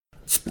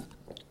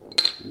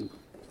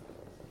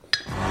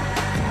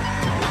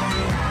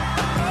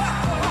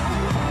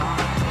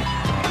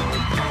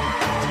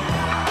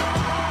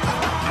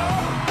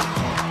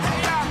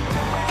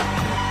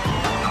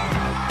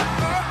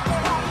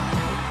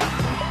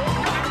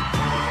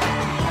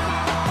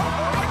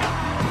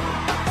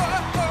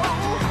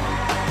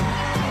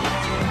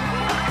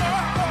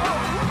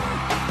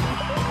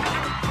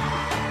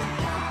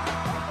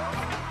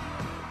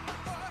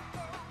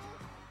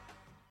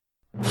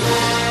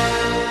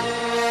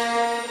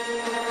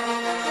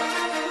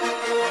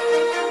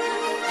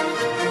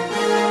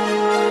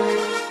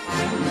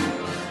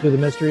To the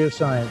mystery of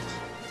science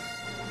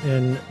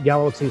in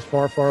galaxies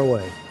far, far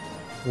away,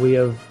 we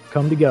have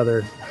come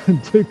together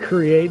to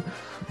create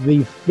the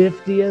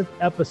 50th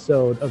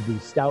episode of the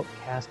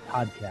Stoutcast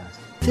podcast.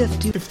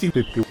 50. 50.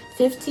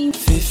 50. 50.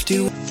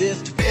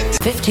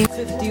 50. 50.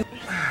 50.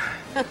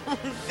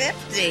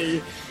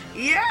 50.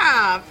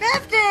 Yeah,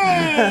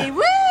 50.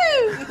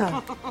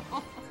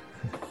 Woo!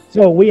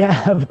 So we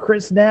have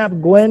Chris Knapp,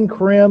 Glenn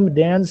Krim,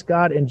 Dan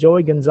Scott, and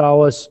Joey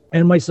Gonzalez,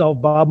 and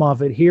myself, Bob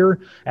Moffitt, here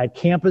at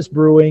Campus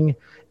Brewing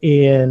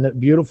in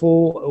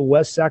beautiful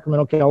West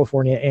Sacramento,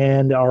 California.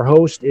 And our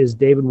host is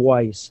David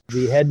Weiss,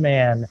 the head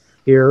man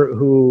here,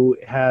 who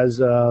has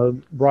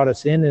brought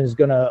us in and is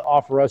going to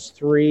offer us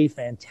 3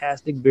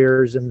 fantastic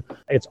beers. And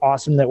it's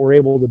awesome that we're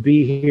able to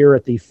be here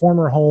at the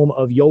former home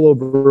of YOLO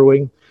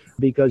Brewing,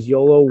 because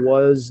YOLO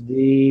was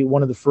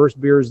one of the first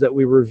beers that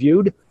we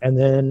reviewed. And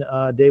then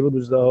David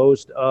was the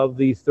host of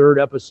the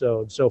 3rd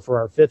episode. So for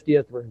our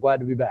 50th, we're glad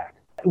to be back.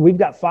 We've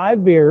got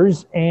 5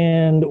 beers,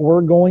 and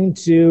we're going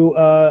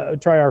to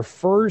try our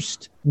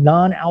first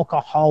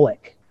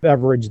non-alcoholic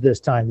beverage this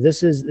time.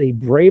 This is the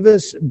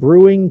Bravus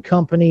Brewing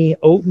Company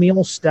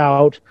Oatmeal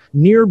Stout.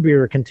 Near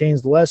beer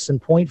contains less than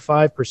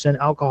 0.5%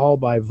 alcohol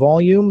by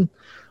volume.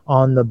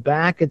 On the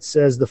back, it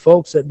says, the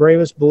folks at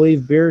Bravus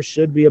believe beer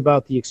should be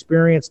about the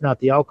experience, not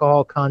the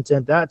alcohol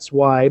content. That's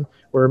why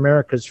we're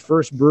America's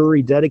first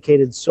brewery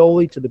dedicated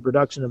solely to the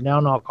production of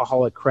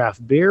non-alcoholic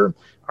craft beer.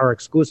 Our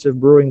exclusive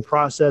brewing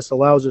process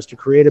allows us to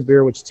create a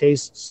beer which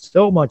tastes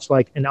so much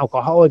like an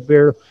alcoholic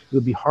beer, you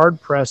would be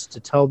hard-pressed to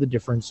tell the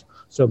difference.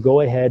 So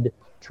go ahead,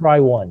 try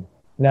one.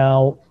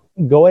 Now,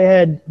 go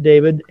ahead,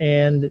 David,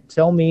 and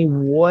tell me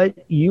what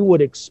you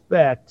would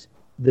expect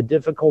the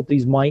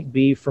difficulties might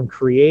be from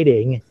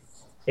creating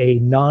a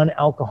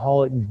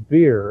non-alcoholic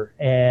beer.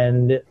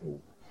 And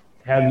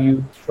have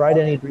you tried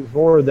any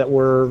before that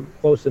were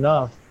close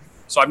enough?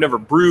 So I've never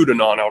brewed a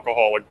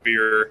non-alcoholic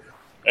beer,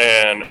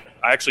 and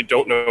I actually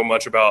don't know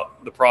much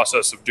about the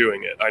process of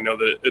doing it. I know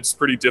that it's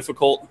pretty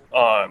difficult.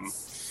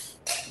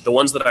 The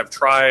ones that I've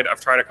tried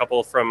a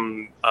couple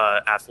from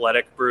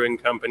Athletic Brewing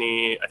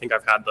Company. I think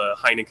I've had the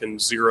Heineken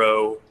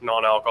Zero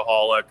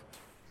non-alcoholic.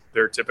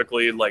 They're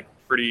typically like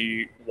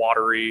pretty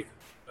watery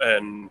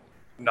and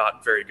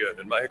not very good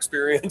in my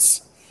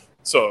experience.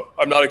 So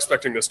I'm not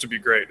expecting this to be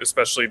great,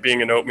 especially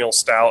being an oatmeal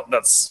stout.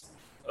 That's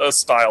a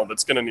style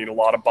that's going to need a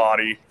lot of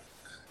body.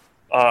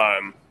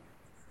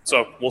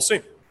 So we'll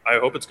see. I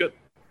hope it's good.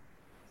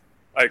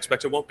 I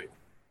expect it won't be.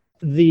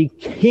 The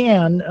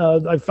can,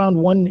 I found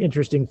one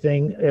interesting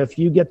thing. If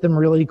you get them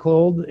really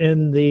cold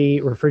in the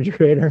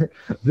refrigerator,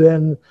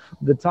 then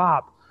the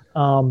top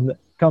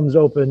comes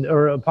open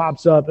or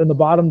pops up, and the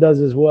bottom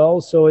does as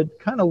well. So it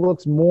kind of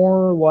looks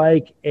more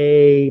like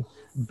a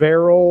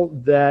barrel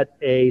that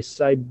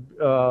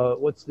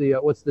what's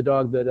the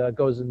dog that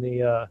goes in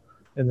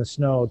the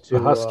snow to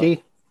a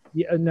husky?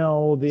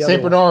 No, the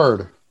Saint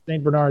Bernard.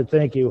 Saint Bernard.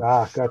 Thank you.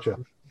 Gotcha.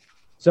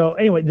 So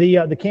anyway,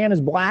 the can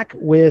is black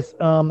with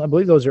I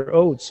believe those are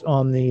oats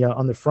on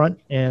the front,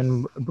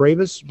 and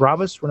Bravus,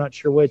 we're not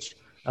sure which,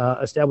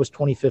 established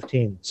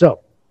 2015. So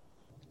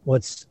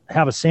let's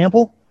have a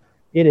sample.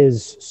 It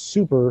is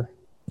super,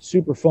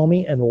 super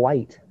foamy and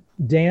light.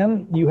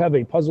 Dan, you have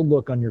a puzzled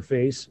look on your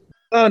face.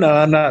 Oh, no,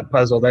 I'm not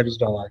puzzled. I just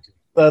don't like it.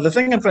 The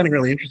thing I'm finding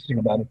really interesting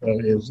about it, though,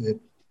 is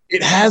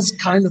it has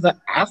kind of the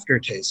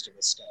aftertaste of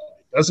a stout.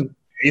 It doesn't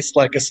taste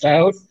like a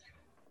stout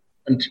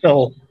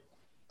until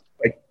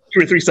like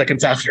 2 or 3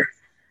 seconds after.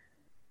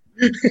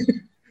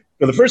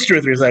 For the first 2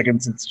 or 3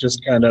 seconds, it's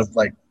just kind of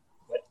like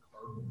wet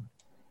carbon.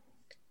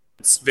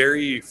 It's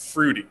very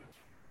fruity.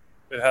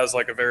 It has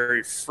like a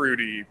very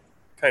fruity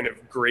kind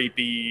of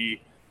grapey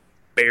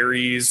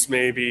berries,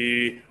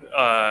 maybe.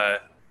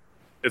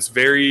 It's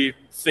very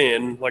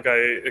thin, like I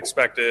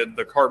expected.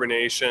 The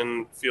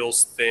carbonation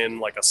feels thin,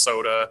 like a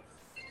soda,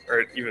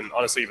 or even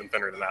honestly even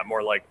thinner than that,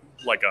 more like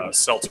a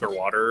seltzer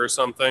water or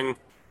something.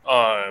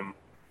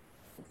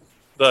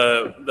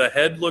 The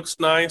head looks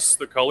nice.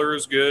 The color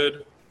is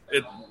good.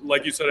 It,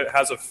 like you said, it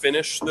has a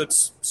finish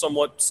that's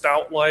somewhat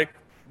stout-like,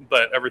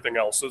 but everything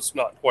else is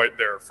not quite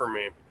there for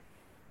me.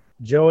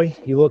 Joey,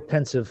 you look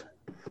pensive.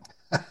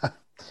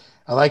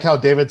 I like how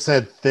David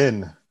said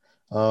thin.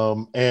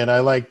 And I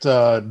liked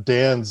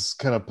Dan's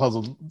kind of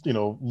puzzled,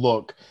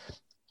 look.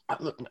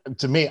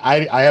 To me,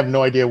 I have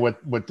no idea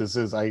what this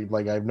is. I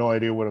have no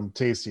idea what I'm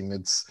tasting.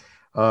 It's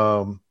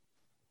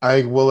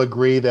I will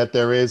agree that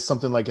there is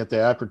something like at the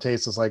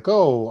aftertaste. It's like,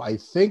 oh, I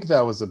think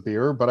that was a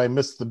beer, but I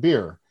missed the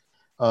beer.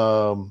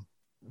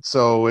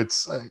 So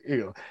it's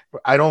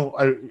I don't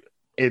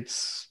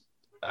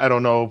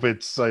know if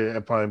it's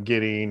if I'm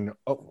getting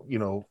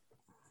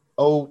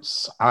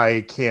oats.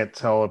 I can't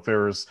tell if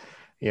there's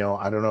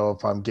I don't know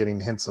if I'm getting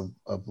hints of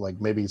like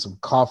maybe some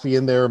coffee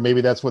in there.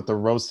 Maybe that's what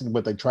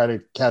they try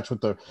to catch with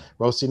the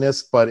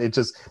roastiness, but it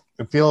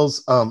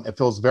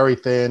feels very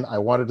thin. I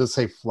wanted to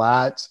say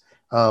flat,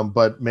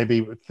 but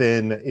maybe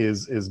thin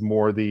is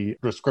more the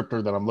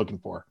descriptor that I'm looking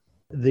for.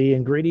 The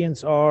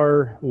ingredients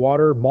are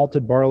water,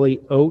 malted barley,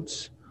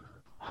 oats,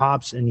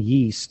 hops, and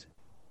yeast,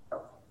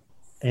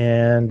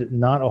 and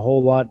not a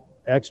whole lot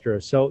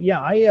extra. So yeah,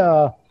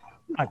 I'm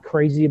not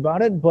crazy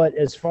about it, but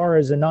as far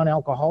as a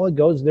non-alcoholic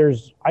goes,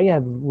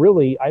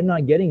 I'm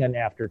not getting an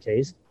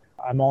aftertaste.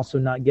 I'm also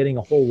not getting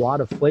a whole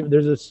lot of flavor.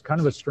 There's this kind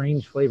of a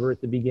strange flavor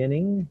at the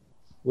beginning,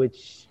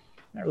 which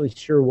I'm not really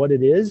sure what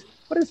it is,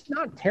 but it's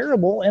not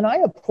terrible, and I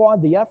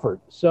applaud the effort.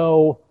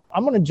 So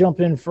I'm going to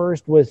jump in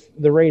first with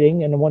the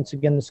rating, and once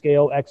again, the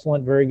scale: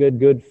 excellent, very good,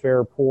 good,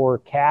 fair, poor,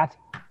 cat.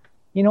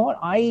 You know what?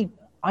 I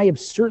have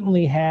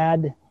certainly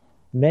had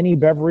many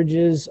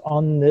beverages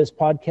on this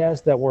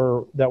podcast that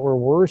were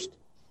worse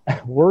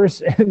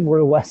and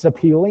were less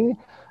appealing,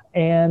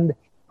 and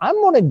I'm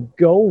going to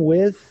go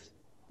with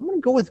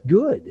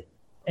good.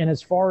 And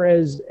as far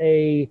as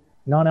a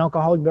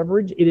non-alcoholic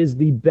beverage, it is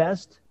the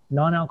best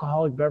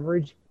non-alcoholic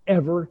beverage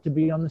ever to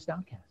be on the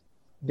Stoutcast.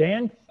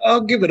 Dan?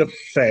 I'll give it a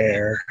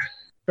fair.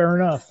 Fair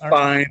enough.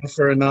 Fine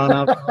for a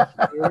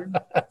non-alcoholic beer.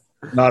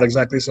 Not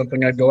exactly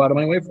something I'd go out of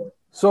my way for.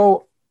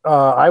 So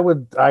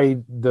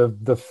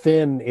the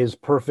thin is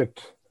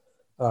perfect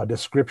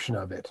description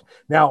of it.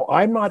 Now,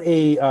 I'm not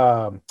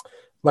a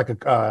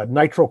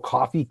nitro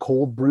coffee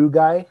cold brew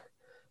guy,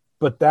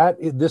 but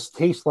this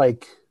tastes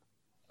like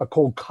a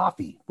cold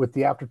coffee with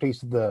the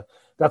aftertaste of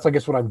that's I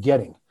guess what I'm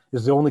getting. This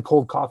is the only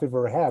cold coffee I've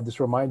ever had. This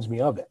reminds me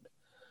of it.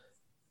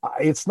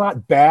 It's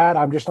not bad.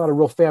 I'm just not a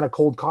real fan of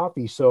cold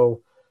coffee.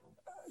 So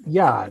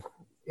yeah,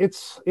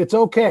 it's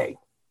okay.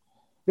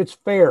 It's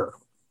fair.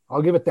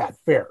 I'll give it that.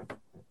 Fair.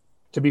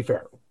 To be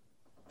fair.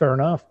 Fair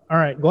enough. All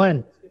right,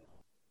 Glenn.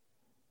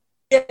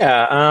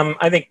 Yeah,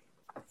 I think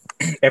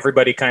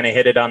everybody kind of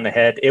hit it on the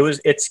head.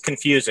 It's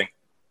confusing.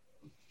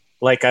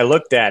 Like, I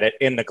looked at it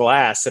in the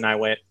glass and I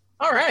went,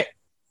 all right,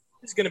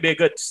 this is going to be a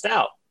good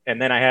stout. And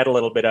then I had a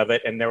little bit of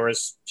it and there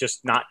was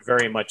just not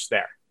very much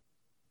there.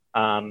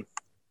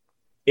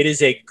 It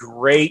is a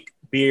great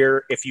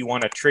beer if you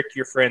want to trick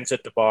your friends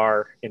at the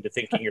bar into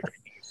thinking you're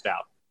drinking a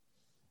stout.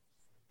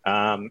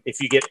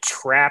 If you get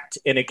trapped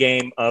in a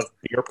game of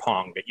beer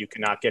pong that you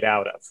cannot get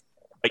out of,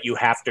 but you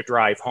have to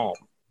drive home,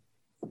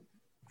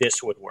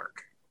 this would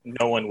work.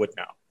 No one would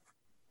know.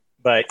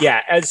 But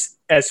yeah, as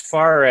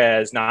far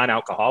as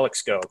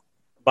non-alcoholics go,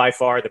 by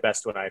far the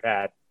best one I've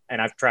had.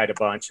 And I've tried a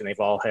bunch and they've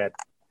all had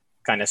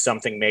kind of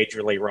something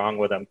majorly wrong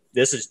with them.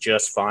 This is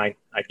just fine.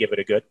 I'd give it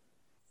a good.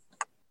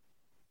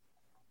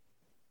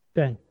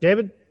 Okay.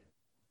 David?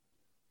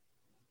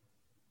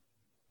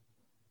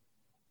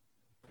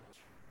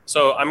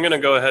 So I'm going to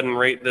go ahead and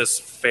rate this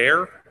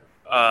fair.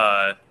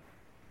 I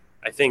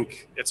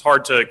think it's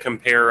hard to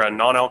compare a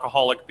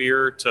non-alcoholic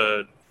beer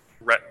to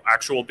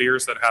actual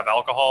beers that have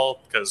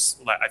alcohol because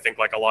I think,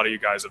 like a lot of you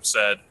guys have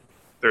said,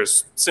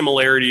 there's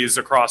similarities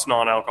across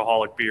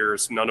non-alcoholic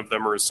beers. None of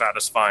them are as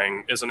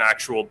satisfying as an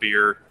actual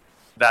beer.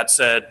 That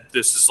said,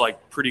 this is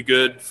like pretty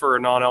good for a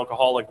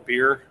non-alcoholic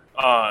beer.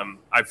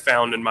 I've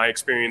found in my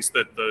experience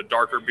that the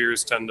darker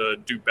beers tend to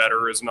do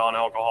better as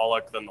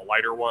non-alcoholic than the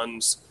lighter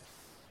ones.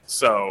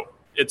 So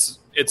it's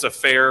a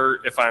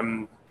fair if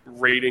I'm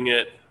rating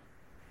it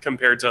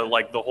compared to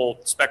like the whole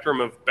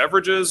spectrum of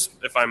beverages.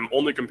 If I'm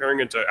only comparing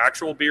it to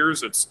actual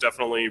beers, it's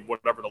definitely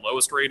whatever the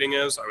lowest rating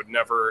is. I would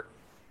never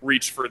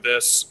reach for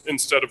this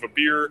instead of a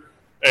beer.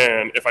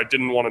 And if I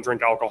didn't want to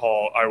drink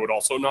alcohol, I would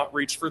also not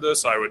reach for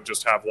this. I would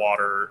just have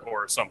water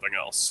or something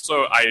else.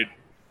 So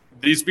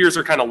these beers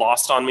are kind of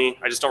lost on me.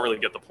 I just don't really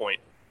get the point.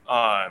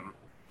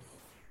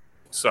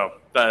 So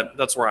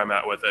that's where I'm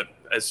at with it.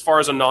 As far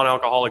as a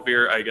non-alcoholic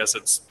beer, I guess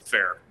it's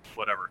fair,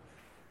 whatever.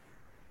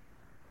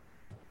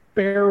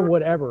 Fair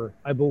whatever,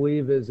 I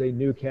believe, is a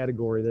new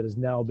category that has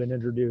now been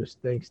introduced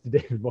thanks to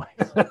David Weiss.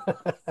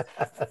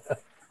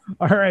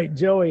 All right,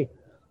 Joey.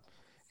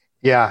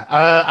 Yeah,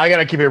 I got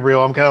to keep it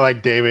real. I'm kind of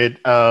like David.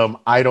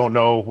 I don't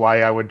know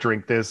why I would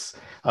drink this.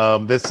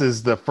 This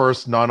is the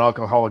first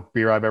non-alcoholic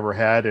beer I've ever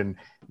had, and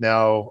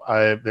now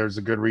there's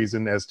a good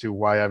reason as to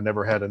why I've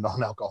never had a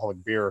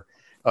non-alcoholic beer.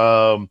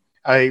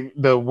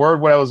 The word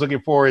what I was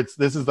looking for,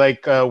 this is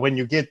like when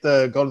you go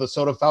to the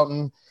soda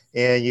fountain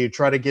and you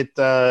try to get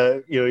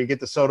you get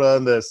the soda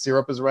and the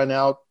syrup is run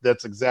out.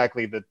 That's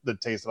exactly the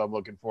taste that I'm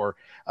looking for.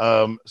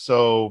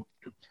 So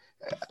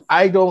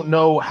I don't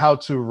know how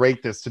to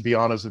rate this, to be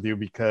honest with you,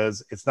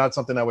 because it's not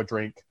something I would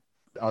drink.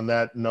 On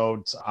that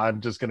note, I'm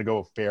just going to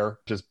go fair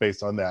just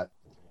based on that.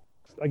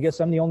 I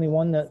guess I'm the only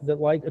one that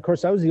liked. Of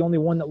course, I was the only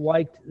one that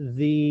liked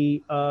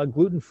the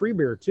gluten-free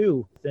beer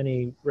too, with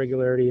any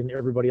regularity, and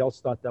everybody else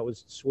thought that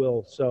was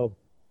swill. So,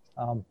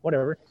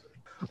 whatever.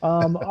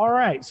 All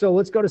right, so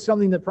let's go to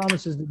something that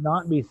promises to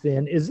not be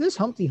thin. Is this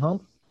Humpty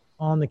Hump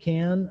on the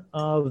can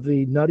of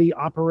the Nutty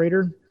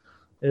Operator?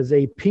 Is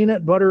a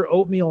peanut butter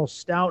oatmeal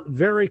stout,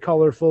 very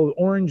colorful,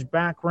 orange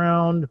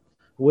background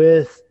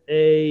with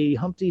a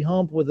Humpty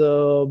Hump with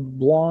a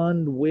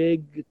blonde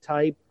wig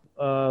type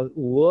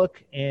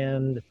look,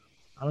 and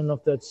I don't know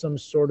if that's some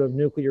sort of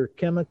nuclear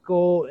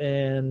chemical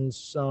and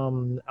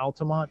some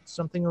Altamont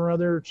something or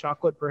other,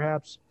 chocolate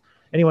perhaps.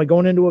 Anyway,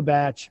 going into a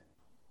batch,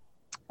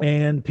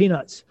 and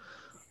peanuts.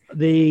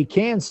 The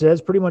can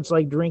says pretty much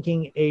like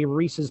drinking a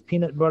Reese's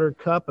peanut butter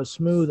cup, a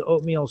smooth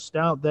oatmeal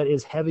stout that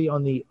is heavy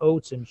on the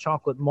oats and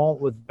chocolate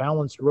malt with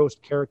balanced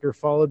roast character,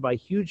 followed by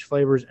huge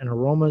flavors and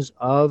aromas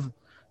of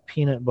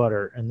peanut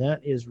butter. And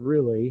that is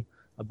really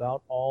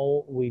about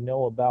all we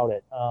know about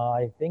it.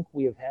 I think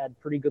we have had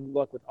pretty good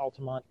luck with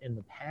Altamont in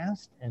the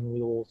past, and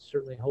we will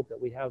certainly hope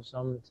that we have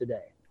some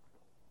today.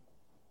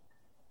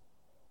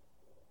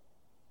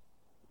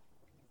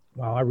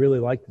 Wow, I really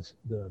like this,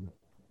 the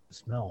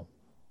smell.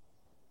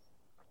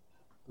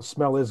 The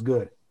smell is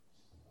good.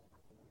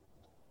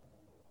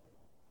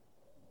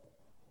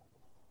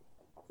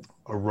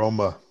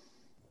 Aroma.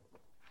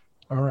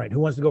 All right, who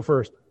wants to go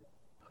first?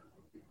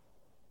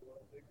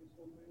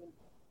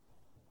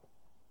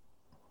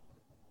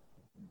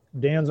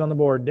 Dan's on the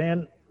board.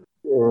 Dan?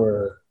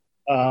 Sure.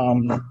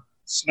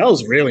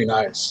 Smells really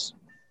nice.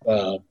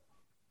 The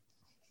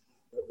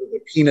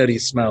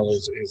peanutty smell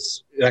is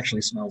it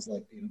actually smells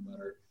like peanut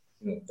butter.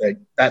 You know,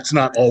 that's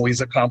not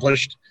always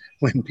accomplished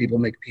when people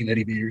make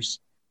peanutty beers.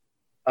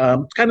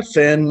 It's kind of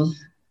thin.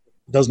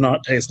 Does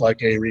not taste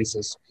like a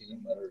Reese's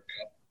peanut butter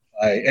cup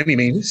by any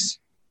means.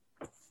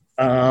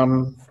 I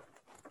don't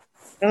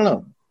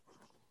know.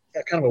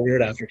 Got kind of a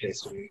weird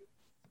aftertaste to me.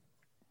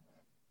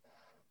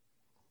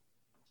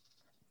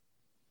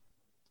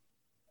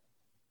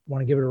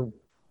 Want to give it a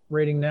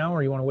rating now,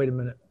 or you want to wait a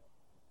minute?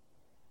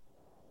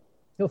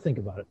 He'll think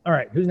about it. All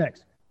right, who's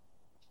next?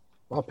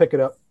 I'll pick it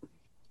up.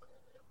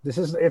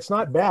 It's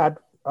not bad.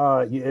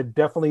 It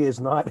definitely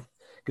is not,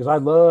 because I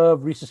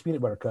love Reese's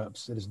peanut butter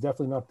cups. It is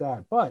definitely not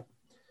that, but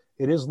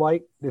it is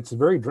light. It's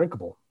very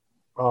drinkable.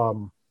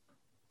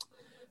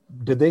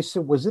 Did they say,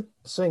 was it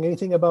saying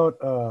anything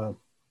about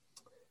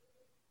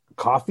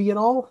coffee at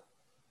all?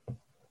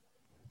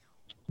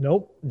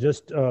 Nope,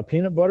 just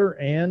peanut butter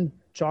and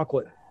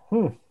chocolate.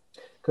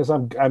 Because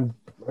I'm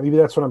maybe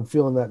that's what I'm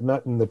feeling, that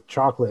nut and the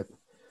chocolate.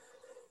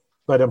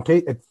 But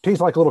it tastes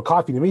like a little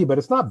coffee to me, but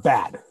it's not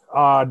bad.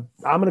 I'm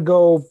gonna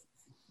go.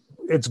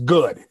 It's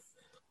good.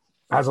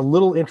 Has a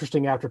little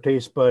interesting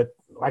aftertaste, but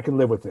I can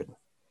live with it.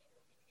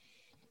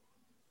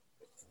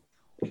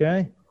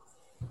 Okay,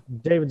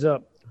 David's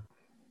up.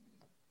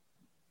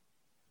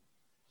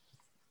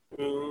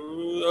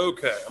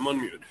 Okay, I'm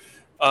unmuted.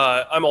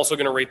 I'm also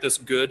going to rate this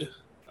good.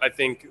 I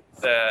think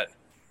that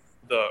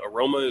the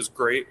aroma is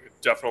great. It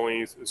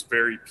definitely is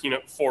very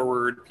peanut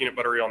forward, peanut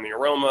buttery on the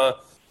aroma.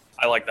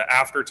 I like the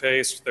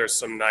aftertaste. There's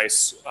some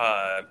nice.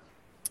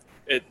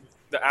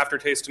 The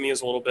aftertaste to me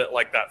is a little bit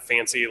like that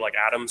fancy like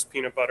Adams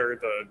peanut butter,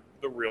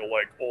 the real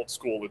like old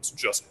school. It's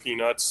just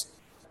peanuts,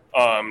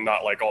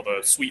 not like all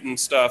the sweetened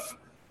stuff.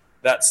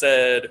 That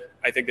said,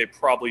 I think they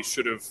probably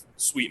should have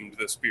sweetened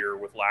this beer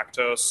with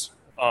lactose,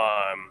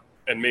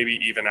 and maybe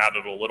even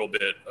added a little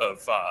bit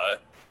of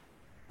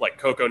like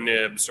cocoa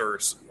nibs or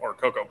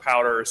cocoa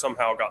powder, or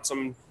somehow got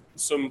some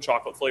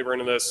chocolate flavor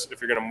into this. If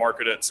you're going to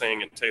market it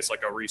saying it tastes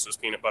like a Reese's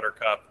peanut butter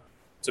cup,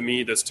 to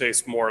me this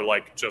tastes more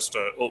like just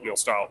a oatmeal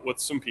stout with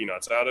some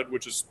peanuts added,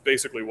 which is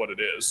basically what it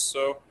is.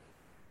 So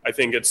I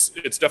think it's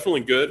definitely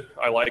good.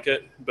 I like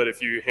it. But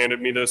if you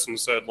handed me this and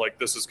said like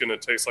this is going to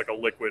taste like a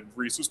liquid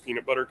Reese's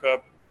peanut butter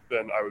cup,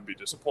 then I would be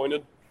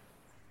disappointed.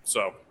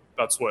 So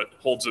that's what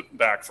holds it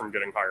back from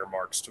getting higher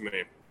marks to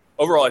me.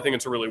 Overall, I think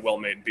it's a really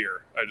well-made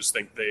beer. I just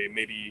think they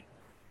maybe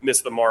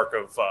missed the mark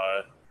of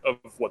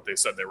what they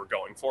said they were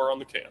going for on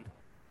the can.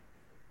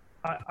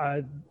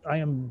 I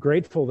am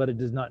grateful that it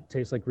does not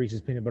taste like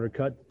Reese's peanut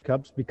butter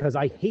cups, because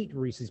I hate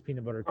Reese's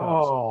peanut butter cups.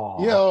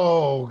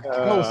 Go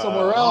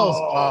somewhere else,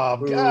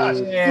 Bob. Gosh,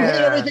 you hate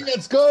everything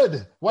that's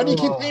good. Why do you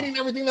keep hating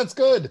everything that's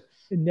good?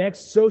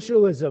 Next,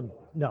 socialism.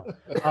 No.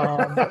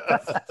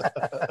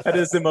 That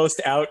is the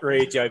most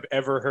outrage I've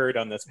ever heard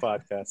on this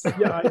podcast.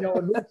 Yeah, I know.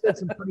 And we've said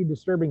some pretty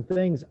disturbing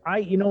things.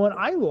 You know what?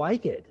 I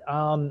like it.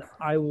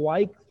 I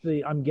like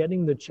I'm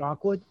getting the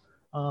chocolate,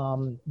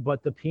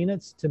 but the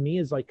peanuts to me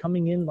is like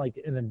coming in like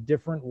in a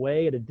different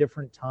way at a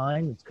different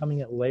time. It's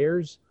coming at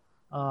layers.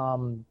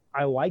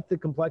 I like the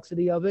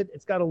complexity of it.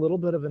 It's got a little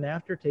bit of an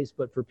aftertaste,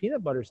 but for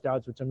peanut butter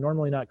stouts, which I'm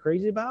normally not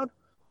crazy about,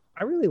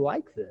 I really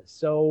like this.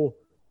 So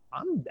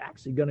I'm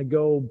actually going to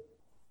go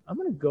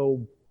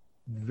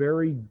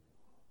very,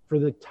 for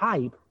the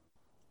type,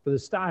 for the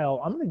style,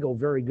 I'm going to go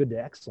very good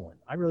to excellent.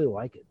 I really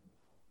like it.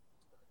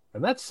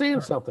 And that's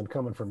saying something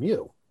coming from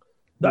you.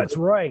 That's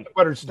right.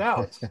 Butter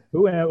stout.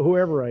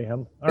 Whoever I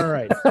am. All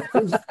right.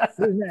 Who's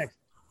next?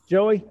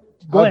 Joey,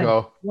 Glenn.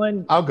 I'll go.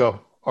 Glenn. I'll go.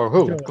 Or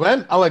who? Joey.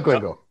 Glenn? I'll let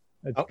Glenn go.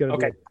 It's gonna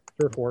okay. be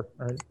 3 or 4.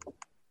 All right.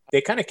 They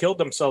kind of killed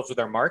themselves with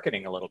their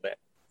marketing a little bit.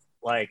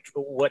 Like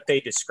what they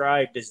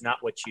described is not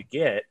what you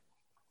get.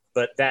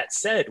 But that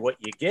said, what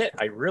you get,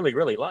 I really,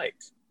 really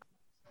liked.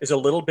 Is a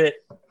little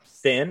bit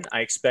thin. I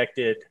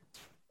expected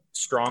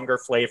stronger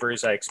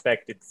flavors. I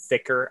expected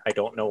thicker. I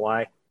don't know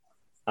why.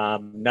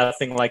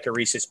 Nothing like a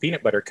Reese's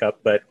Peanut Butter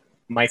Cup, but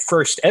my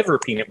first ever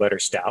peanut butter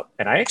stout,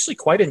 and I actually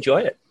quite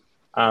enjoy it.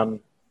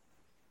 Don't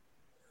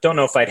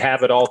know if I'd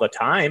have it all the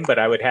time, but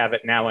I would have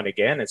it now and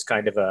again. It's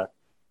kind of a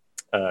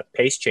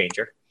pace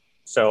changer.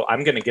 So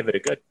I'm going to give it a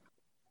good.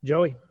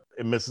 Joey?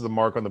 It misses the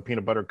mark on the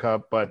peanut butter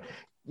cup, but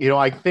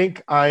I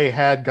think I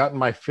had gotten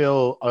my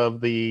fill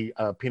of the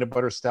peanut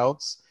butter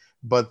stouts,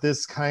 but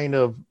this kind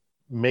of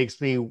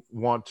makes me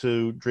want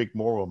to drink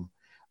more of them.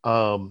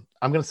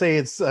 I'm going to say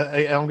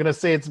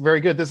it's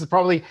very good. This is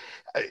probably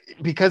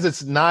because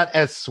it's not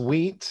as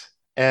sweet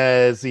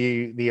as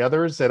the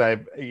others that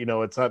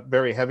it's not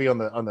very heavy on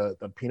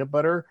the peanut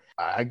butter.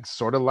 I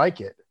sort of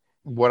like it.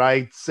 What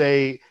I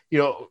say,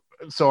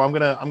 so I'm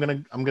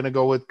gonna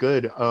go with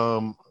good.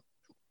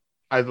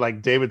 I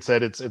like David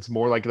said, it's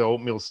more like the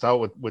oatmeal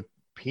stout with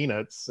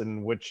peanuts,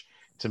 and which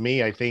to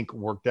me I think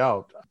worked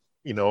out.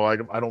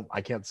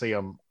 I can't say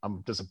I'm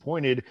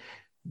disappointed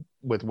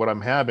with what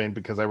I'm having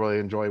because I really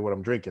enjoy what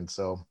I'm drinking.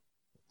 So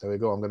there we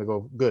go. I'm gonna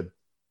go good.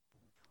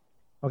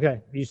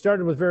 Okay, you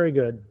started with very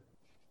good,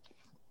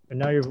 and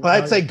now you're.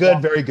 I'd say good,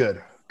 very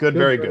good, good,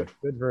 very good.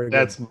 Good, very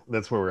good.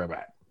 That's where we're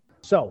at.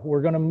 So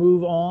we're going to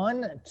move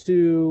on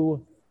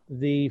to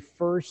the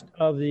first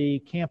of the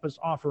campus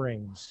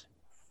offerings.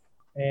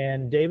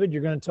 And David,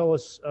 you're going to tell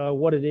us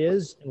what it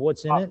is and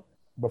what's in it.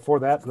 Before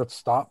that, let's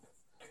stop.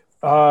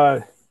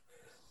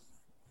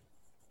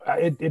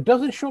 It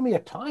doesn't show me a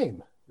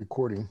time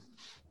Recording.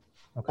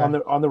 Okay. on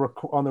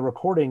the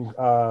recording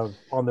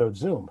on the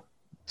Zoom.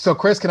 So,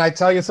 Chris, can I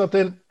tell you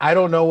something? I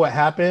don't know what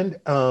happened,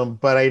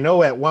 but I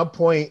know at one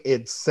point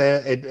it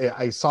said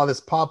I saw this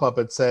pop up.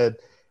 It said,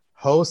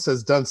 "Host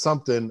has done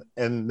something,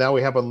 and now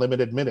we have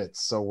unlimited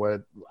minutes."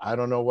 So, I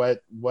don't know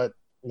what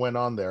went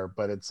on there,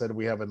 but it said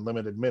we have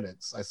unlimited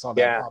minutes. I saw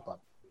that pop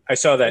up. I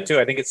saw that too.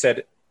 I think it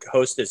said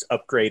host is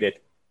upgraded.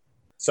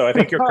 So I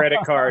think your credit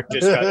card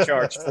just got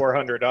charged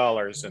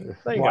 $400. And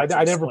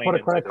I never put a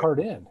credit card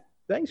in.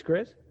 Thanks,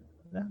 Chris.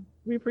 Yeah,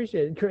 we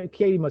appreciate it.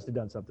 Katie must have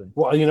done something.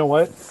 Well, you know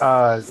what?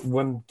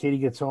 When Katie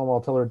gets home, I'll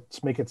tell her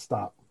to make it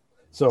stop.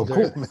 So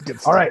cool.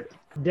 All right,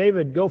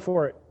 David, go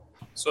for it.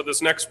 So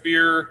this next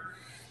beer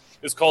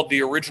is called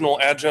the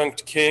Original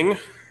Adjunct King.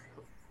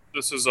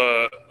 This is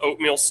a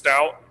oatmeal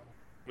stout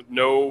with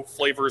no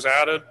flavors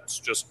added. It's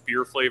just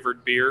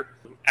beer-flavored beer.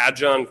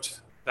 Adjunct,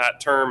 that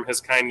term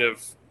has kind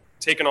of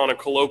taken on a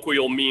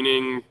colloquial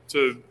meaning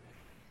to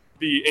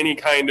be any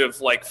kind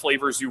of like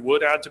flavors you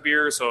would add to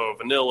beer. So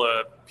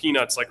vanilla,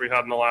 peanuts like we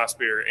had in the last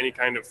beer, any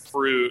kind of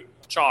fruit,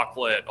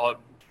 chocolate,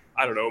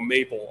 I don't know,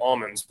 maple,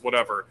 almonds,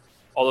 whatever.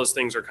 All those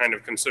things are kind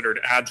of considered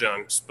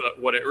adjuncts.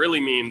 But what it really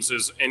means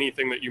is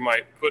anything that you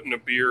might put in a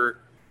beer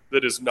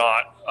that is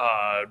not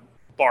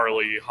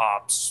barley,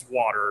 hops,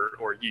 water,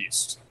 or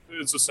yeast.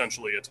 It's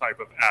essentially a type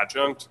of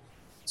adjunct.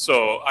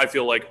 So I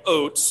feel like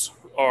oats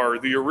are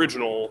the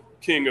original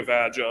king of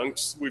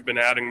adjuncts. We've been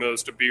adding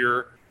those to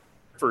beer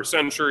for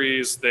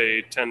centuries.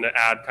 They tend to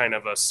add kind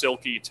of a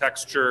silky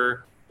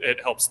texture.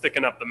 It helps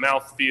thicken up the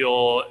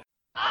mouthfeel.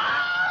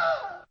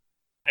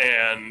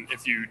 And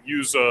if you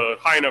use a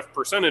high enough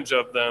percentage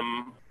of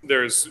them,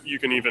 you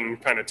can even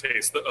kind of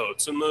taste the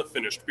oats in the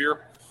finished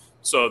beer.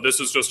 So this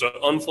is just an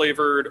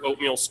unflavored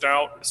oatmeal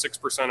stout,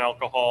 6%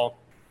 alcohol.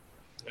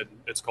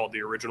 It's called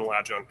the Original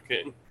Adjunct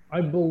King.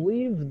 I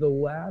believe the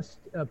last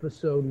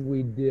episode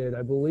we did,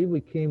 I believe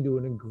we came to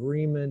an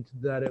agreement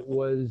that it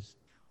was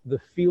the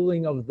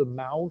feeling of the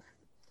mouth.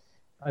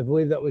 I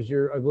believe that was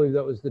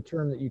the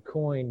term that you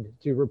coined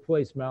to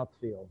replace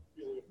mouthfeel.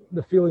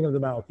 The feeling of the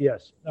mouth,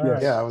 yes. All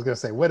right. Yeah, I was gonna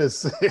say, what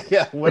is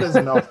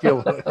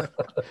mouthfeel?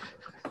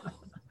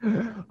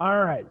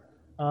 All right.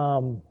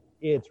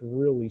 It's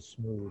really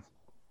smooth.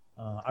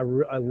 I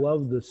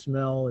love the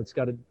smell. It's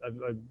got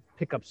I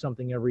pick up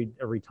something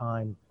every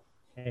time,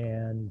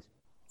 and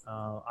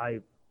I'll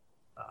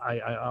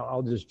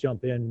just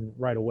jump in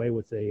right away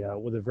with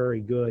a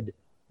very good,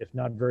 if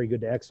not very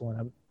good to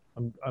excellent.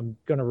 I'm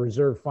going to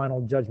reserve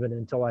final judgment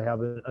until I have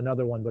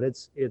another one, but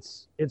it's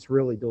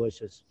really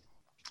delicious.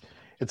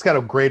 It's got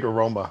a great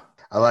aroma.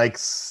 I like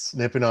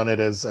snipping on it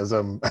as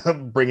I'm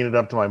bringing it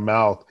up to my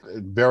mouth.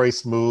 Very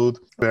smooth,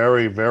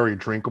 very, very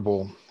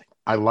drinkable.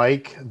 I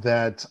like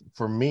that.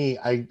 For me,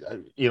 I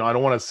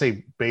don't want to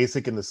say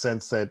basic in the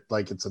sense that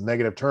like it's a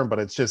negative term, but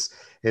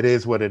it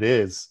is what it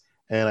is.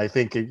 And I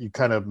think you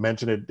kind of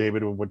mentioned it,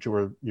 David, with what you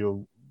were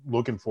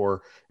looking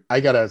for. I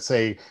gotta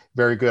say,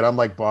 very good. I'm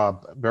like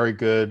Bob, very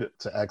good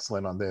to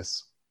excellent on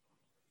this.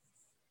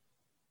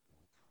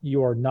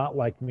 You are not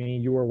like me.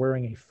 You are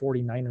wearing a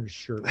 49ers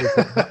shirt.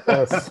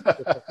 Yes.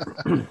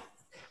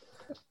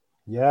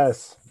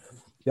 Yes.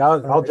 Yeah,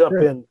 I'll jump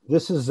in.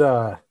 This is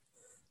I'm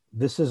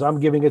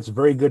giving it's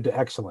very good to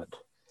excellent.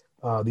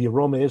 The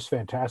aroma is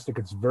fantastic.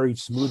 It's very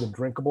smooth and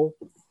drinkable.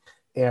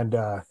 And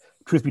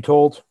truth be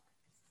told,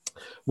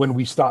 when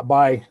we stopped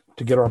by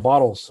to get our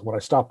bottles, when I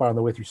stopped by on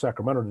the way through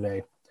Sacramento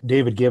today,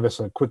 David gave us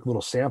a quick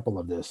little sample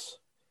of this.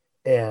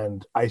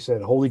 And I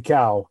said, holy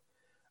cow,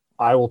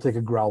 I will take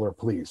a growler,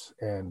 please.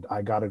 And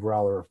I got a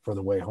growler for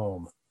the way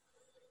home.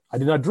 I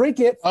did not drink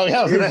it. Oh,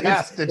 yeah, I was going to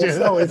ask. Did you?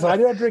 No, I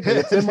did not drink it.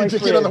 It's in my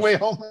fridge. On the way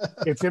home?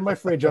 It's in my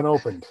fridge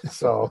unopened.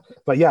 So,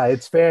 but yeah,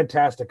 it's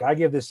fantastic. I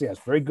give this, yes,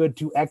 very good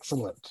to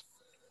excellent.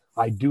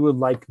 I do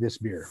like this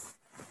beer.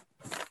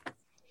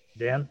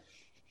 Dan?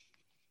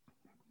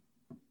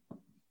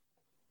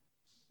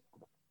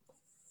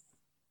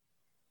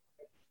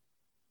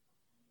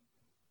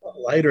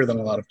 Lighter than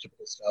a lot of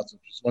typical stouts,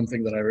 which is one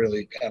thing that I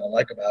really kind of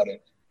like about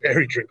it.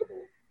 Very drinkable.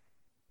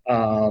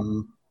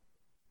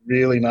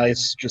 Really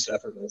nice, just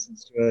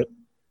effervescence to it.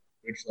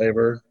 Good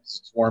flavor.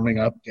 It's warming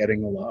up,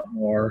 getting a lot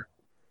more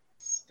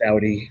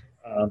stouty.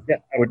 Yeah,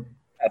 I would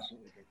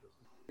absolutely drink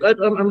this.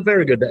 I'm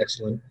very good to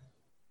excellent.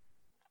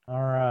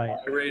 All right.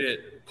 I rate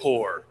it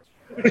poor.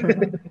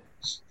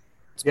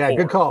 Yeah,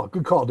 poor.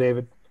 Good call,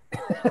 David.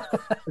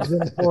 Is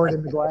it pour it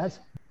in the glass?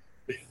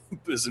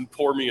 Isn't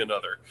pour me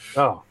another.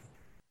 Oh.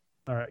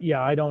 All right.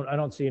 Yeah, I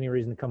don't see any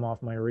reason to come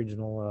off my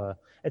original.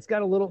 It's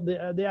got a little.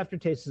 The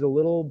aftertaste is a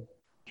little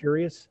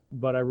curious,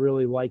 but I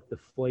really like the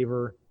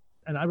flavor,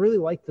 and I really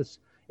like this.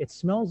 It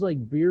smells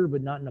like beer,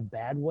 but not in a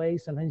bad way.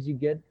 Sometimes you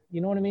get, you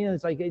know what I mean?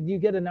 It's like you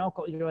get an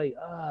alcohol, you're like,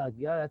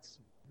 yeah, that's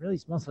really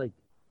smells like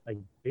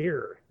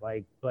beer,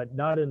 but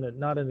not in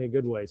a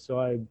good way. So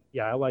I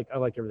like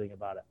everything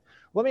about it.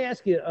 Let me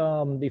ask you,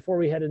 before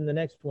we head into the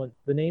next one,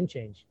 the name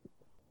change.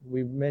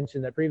 We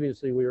mentioned that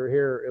previously we were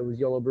here. It was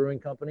Yolo Brewing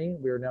Company.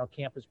 We are now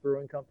Campus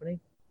Brewing Company.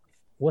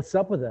 What's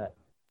up with that?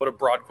 What a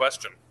broad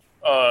question.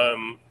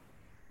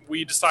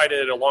 We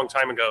decided a long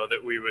time ago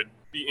that we would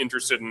be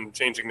interested in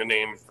changing the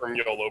name from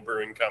Yolo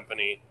Brewing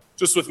Company.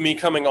 Just with me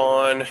coming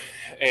on,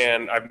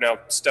 and I've now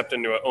stepped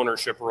into an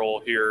ownership role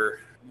here,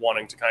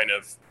 wanting to kind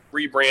of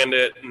rebrand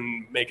it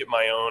and make it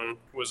my own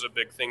was a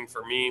big thing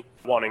for me.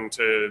 Wanting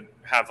to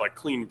have like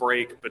clean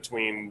break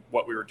between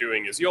what we were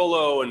doing as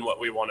YOLO and what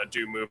we want to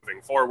do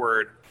moving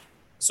forward.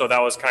 So that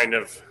was kind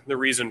of the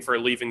reason for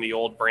leaving the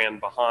old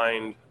brand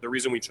behind. The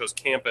reason we chose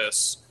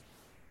Campus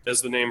as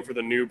the name for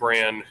the new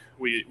brand,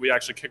 we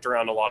actually kicked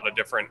around a lot of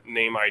different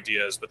name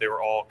ideas, but they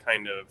were all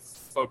kind of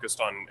focused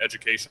on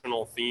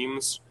educational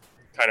themes.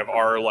 Kind of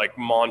our like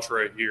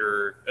mantra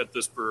here at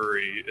this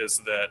brewery is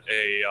that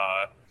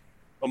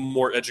a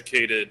more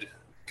educated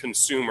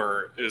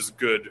consumer is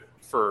good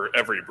for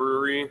every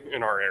brewery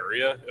in our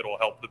area. It'll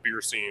help the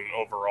beer scene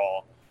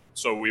overall.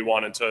 So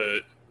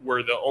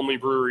we're the only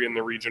brewery in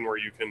the region where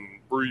you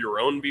can brew your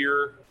own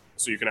beer.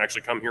 So you can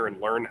actually come here and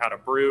learn how to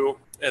brew.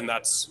 And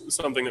that's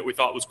something that we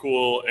thought was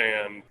cool.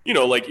 And,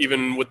 like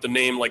even with the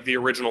name, like the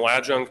original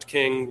Adjunct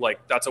King, like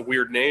that's a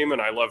weird name.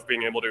 And I love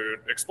being able to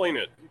explain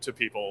it to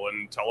people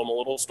and tell them a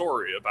little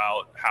story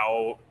about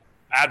how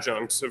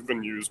adjuncts have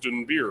been used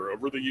in beer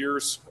over the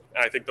years.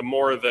 And I think the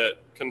more that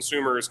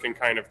consumers can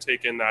kind of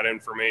take in that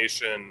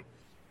information,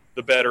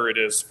 the better it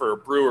is for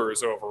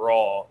brewers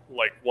overall.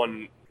 Like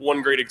one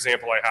great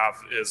example I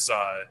have is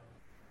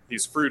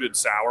these fruited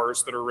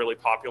sours that are really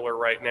popular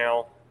right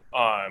now.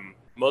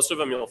 Most of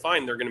them you'll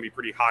find they're going to be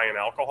pretty high in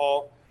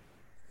alcohol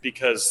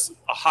because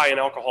a high in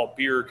alcohol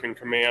beer can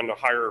command a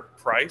higher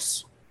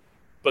price.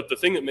 But the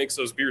thing that makes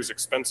those beers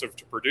expensive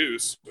to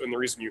produce, and the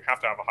reason you have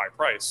to have a high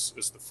price,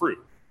 is the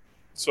fruit.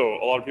 So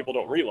a lot of people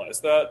don't realize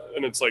that.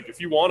 And it's like,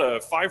 if you want a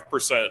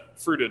 5%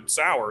 fruited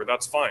sour,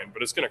 that's fine,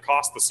 but it's going to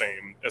cost the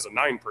same as a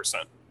 9%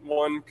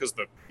 one because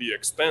the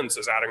expense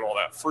is adding all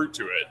that fruit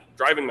to it.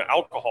 Driving the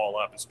alcohol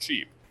up is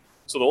cheap.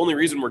 So the only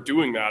reason we're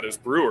doing that as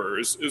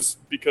brewers is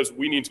because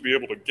we need to be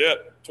able to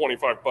get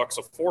 $25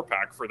 a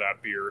 4-pack for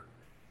that beer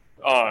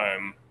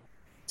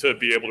to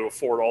be able to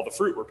afford all the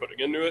fruit we're putting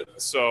into it.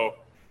 So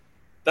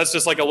that's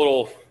just like a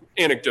little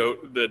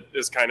anecdote that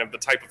is kind of the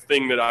type of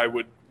thing that I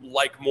would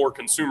like more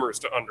consumers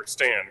to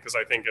understand, because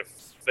I think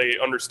if they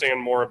understand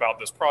more about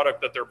this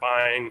product that they're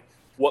buying,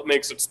 what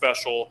makes it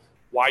special,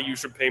 why you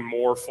should pay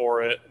more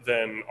for it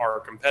than our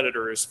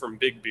competitors from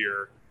big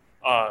beer,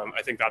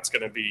 I think that's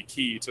going to be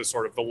key to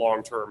sort of the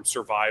long-term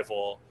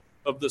survival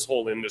of this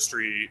whole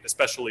industry,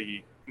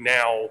 especially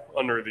now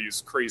under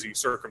these crazy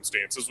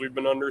circumstances we've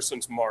been under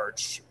since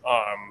March.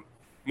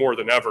 More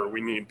than ever,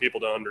 we need people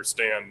to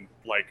understand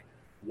like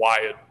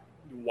why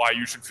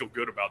you should feel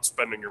good about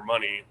spending your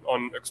money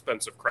on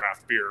expensive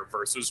craft beer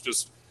versus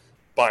just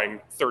buying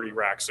 30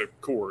 racks of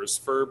Coors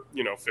for,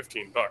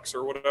 $15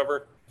 or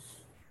whatever.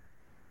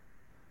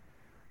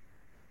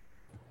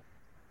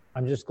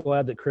 I'm just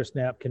glad that Chris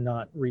Knapp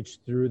cannot reach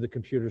through the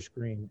computer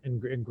screen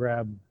and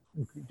grab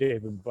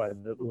David by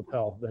the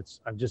lapel.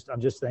 I'm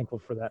just thankful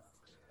for that.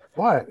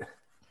 What?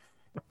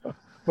 What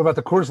about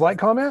the Coors Light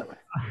comment?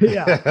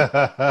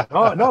 Yeah.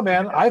 Oh no,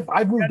 man.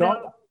 I've moved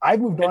on.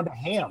 I've moved on to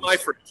hams. My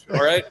fridge,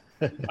 all right?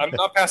 I'm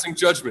not passing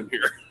judgment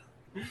here.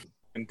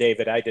 And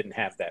David, I didn't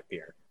have that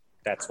beer.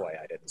 That's why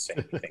I didn't say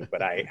anything.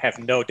 But I have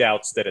no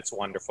doubts that it's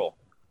wonderful.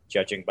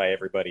 judging by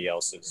everybody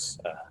else's.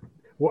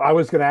 Well, I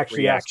was going to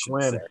actually ask reactions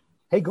Glenn. there.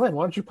 Hey, Glenn,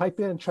 why don't you pipe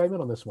in and chime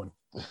in on this one?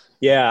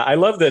 Yeah, I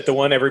love that the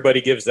one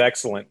everybody gives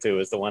excellent to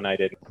is the one I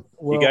didn't.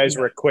 Well, you guys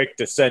were quick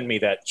to send me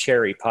that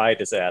cherry pie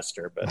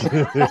disaster, but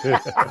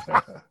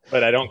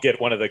but I don't get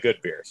one of the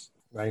good beers.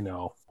 I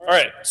know. All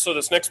right, so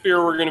this next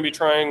beer we're going to be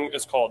trying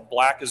is called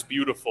Black is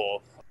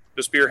Beautiful.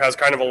 This beer has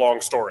kind of a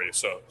long story,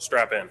 so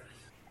strap in.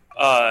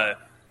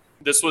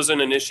 This was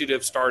an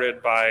initiative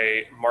started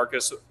by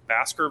Marcus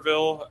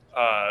Baskerville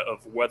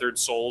of Weathered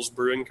Souls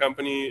Brewing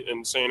Company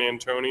in San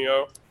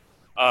Antonio.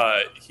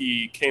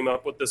 He came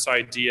up with this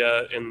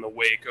idea in the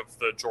wake of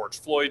the George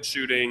Floyd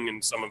shooting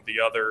and some of the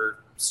other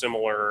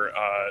similar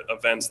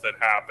events that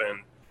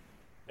happened,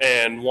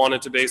 and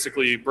wanted to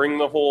basically bring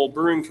the whole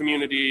brewing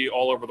community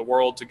all over the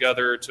world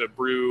together to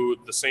brew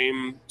the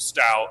same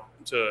stout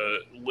to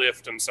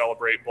lift and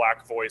celebrate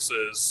Black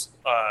voices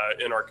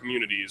in our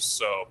communities.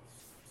 So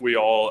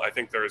I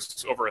think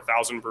there's over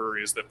 1,000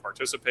 breweries that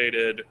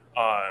participated.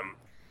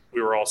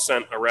 We were all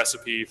sent a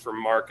recipe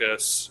from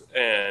Marcus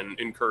and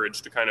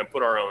encouraged to kind of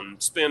put our own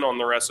spin on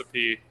the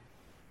recipe.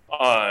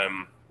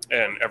 And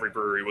every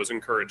brewery was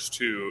encouraged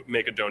to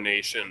make a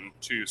donation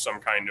to some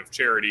kind of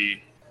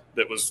charity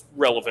that was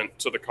relevant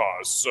to the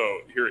cause. So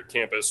here at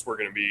campus, we're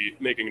going to be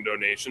making a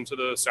donation to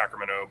the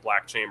Sacramento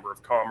Black Chamber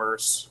of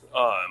Commerce.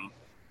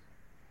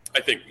 I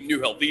think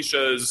New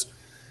Helvetia is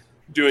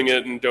doing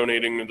it and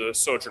donating to the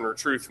Sojourner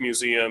Truth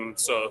Museum.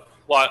 So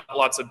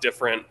lots of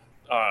different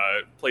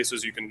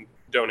places you can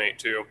donate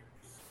to.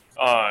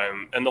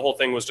 And the whole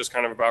thing was just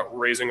kind of about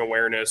raising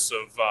awareness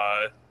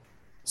of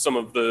some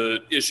of the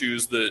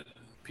issues that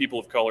people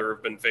of color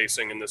have been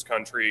facing in this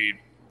country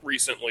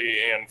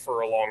recently and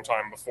for a long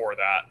time before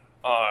that.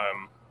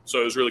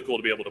 So it was really cool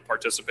to be able to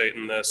participate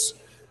in this.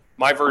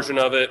 My version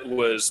of it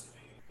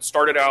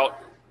started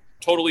out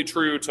totally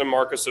true to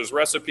Marcus's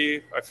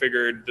recipe. I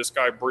figured this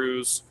guy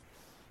brews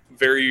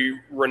very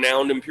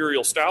renowned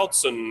imperial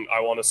stouts, and I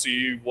want to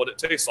see what it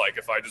tastes like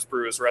if I just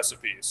brew his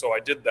recipe. So I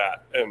did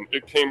that, and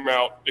it came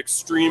out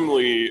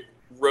extremely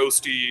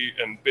roasty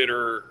and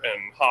bitter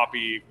and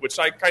hoppy, which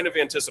I kind of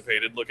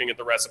anticipated looking at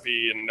the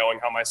recipe and knowing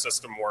how my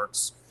system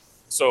works.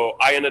 So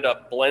I ended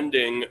up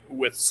blending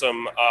with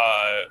some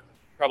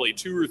probably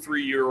 2 or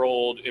 3 year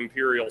old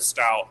imperial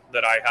stout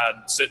that I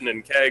had sitting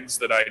in kegs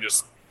that I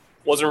just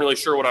wasn't really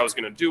sure what I was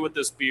going to do with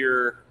this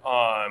beer.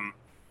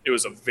 It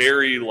was a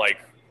very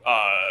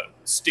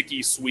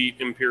sticky sweet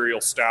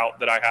imperial stout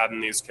that I had in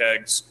these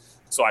kegs.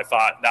 So I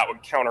thought that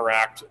would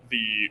counteract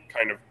the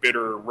kind of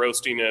bitter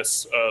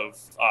roastiness of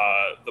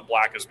the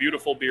Black is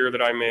Beautiful beer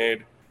that I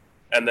made.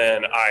 And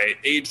then I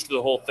aged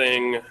the whole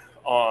thing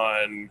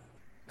on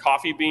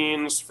coffee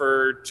beans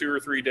for 2 or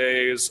 3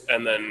 days,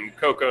 and then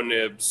cocoa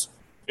nibs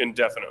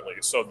indefinitely.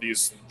 So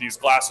these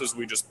glasses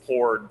we just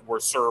poured were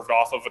served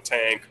off of a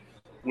tank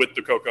with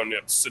the cocoa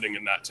nibs sitting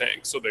in that tank.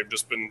 So they've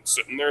just been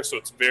sitting there. So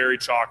it's very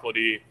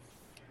chocolatey,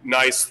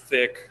 nice,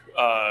 thick,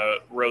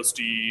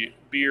 roasty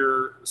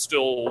beer,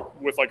 still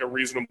with like a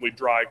reasonably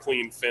dry,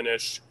 clean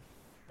finish.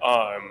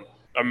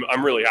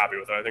 I'm really happy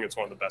with it. I think it's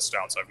one of the best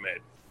stouts I've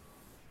made.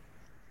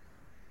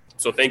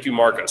 So thank you,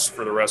 Marcus,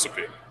 for the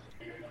recipe.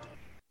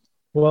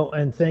 Well,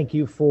 and thank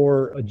you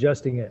for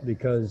adjusting it,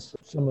 because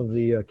some of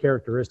the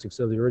characteristics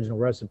of the original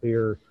recipe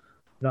are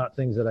not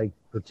things that I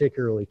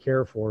particularly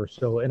care for.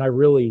 So, and I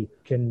really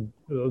can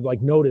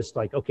notice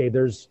okay,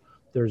 there's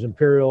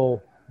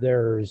imperial,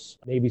 there's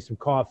maybe some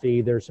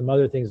coffee, there's some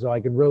other things, so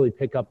I can really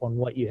pick up on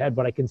what you had,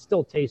 but I can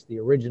still taste the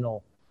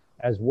original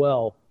as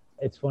well.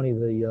 It's funny,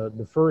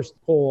 the first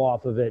pull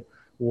off of it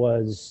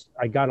was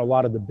I got a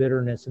lot of the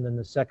bitterness, and then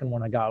the second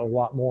one I got a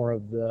lot more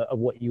of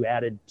what you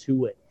added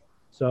to it.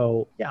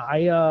 So yeah,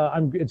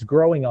 it's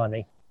growing on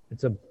me.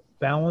 It's a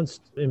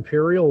balanced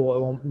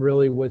imperial,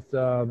 really, with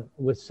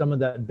some of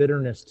that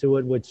bitterness to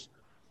it, which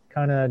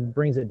kind of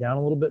brings it down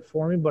a little bit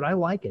for me. But I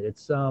like it.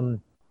 It's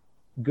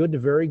good to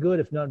very good,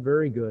 if not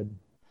very good.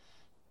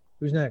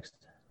 Who's next?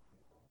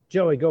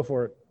 Joey, go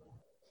for it.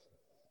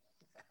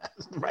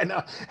 Right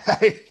now,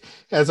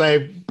 as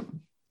I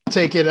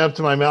take it up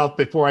to my mouth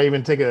before I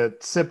even take a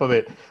sip of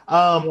it.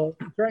 Well,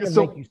 I'm trying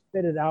to make you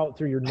spit it out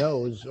through your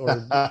nose.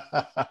 Or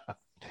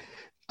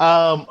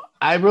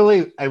I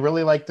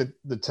really like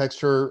the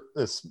texture,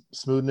 the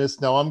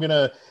smoothness. Now I'm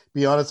gonna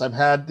be honest. I've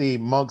had the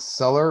Monk's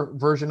Cellar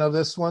version of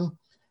this one.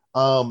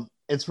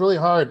 It's really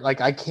hard.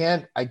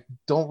 I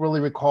don't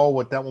really recall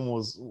what that one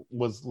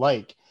was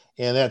like,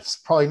 and that's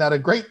probably not a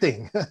great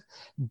thing.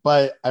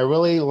 But I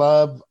really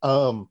love.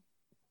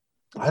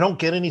 I don't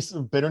get any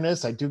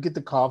bitterness. I do get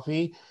the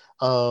coffee.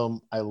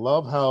 I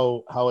love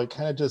how it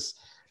kind of just.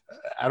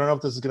 I don't know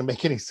if this is gonna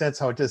make any sense.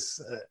 How it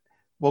just.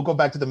 We'll go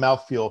back to the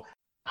mouthfeel.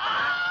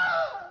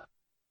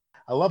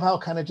 I love how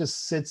it kind of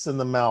just sits in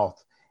the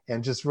mouth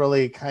and just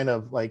really kind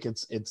of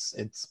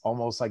it's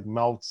almost like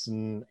melts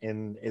and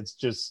it's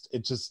just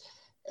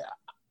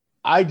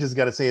I just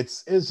got to say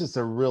it's just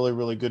a really,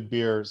 really good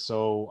beer.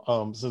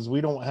 So since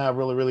we don't have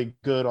really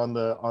good on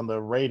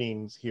the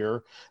ratings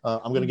here,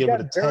 I'm going to give it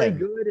a 10. Very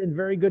good and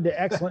very good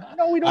to excellent.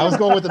 No, we don't. I was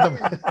going with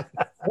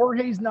the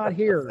Jorge's not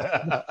here.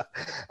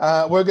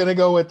 We're gonna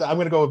go with. I'm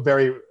gonna go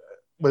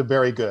with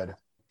very good.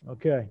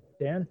 Okay,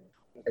 Dan.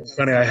 It's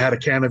funny. I had a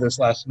can of this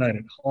last night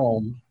at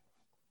home,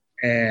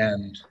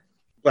 and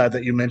glad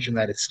that you mentioned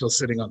that it's still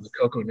sitting on the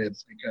cocoa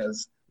nibs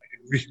because I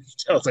can really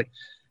tell it's like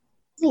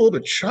it's a little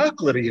bit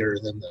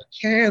chocolatier than the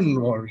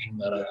canned version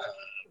that I had.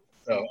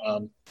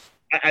 So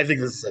I think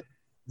this is a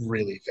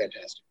really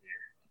fantastic beer.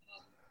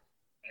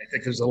 I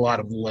think there's a lot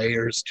of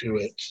layers to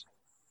it.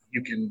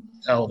 You can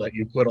tell that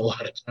you put a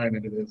lot of time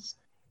into this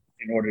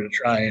in order to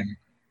try and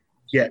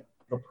get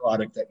the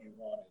product that you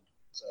wanted.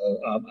 So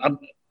I'm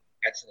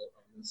excellent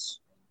on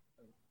this.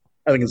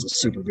 I think it's a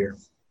super beer.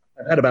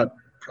 I've had about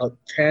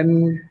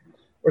 10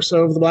 or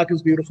so of the Black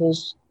is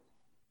Beautifuls.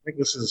 I think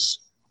this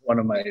is one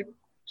of my 2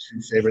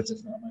 favorites,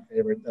 if not my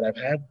favorite, that I've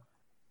had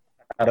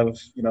out of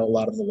a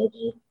lot of the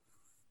local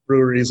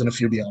breweries and a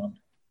few beyond.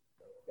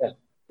 Yeah,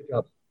 good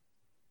job.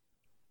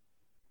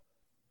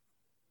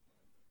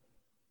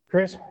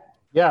 Chris?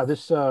 Yeah,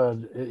 this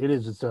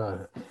it's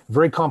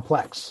very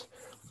complex,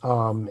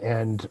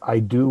 and I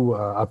do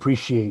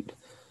appreciate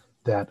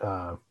that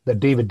that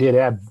David did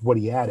add what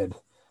he added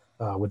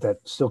with that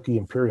Silky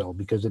Imperial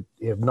because it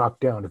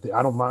knocked down.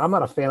 I'm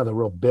not a fan of the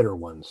real bitter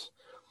ones,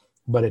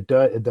 but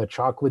the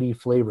chocolatey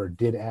flavor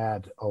did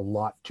add a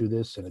lot to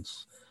this, and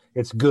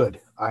it's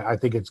good. I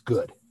think it's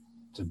good.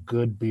 It's a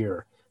good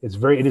beer. It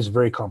is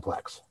very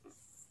complex.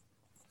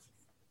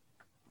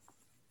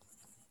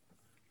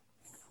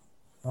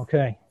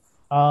 Okay.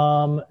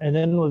 And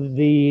then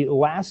the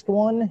last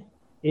one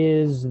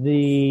is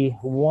the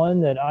one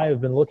that I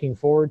have been looking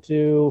forward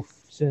to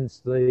since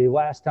the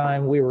last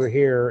time we were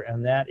here,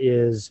 and that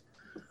is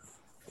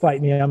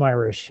Fight Me, I'm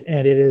Irish.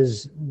 And it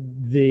is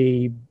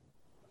the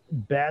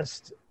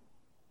best.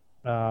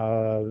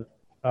 Joey's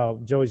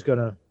going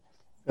to.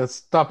 Let's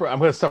stop. I'm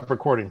going to stop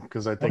recording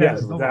because I think. Yeah,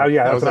 that's what I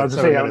was going to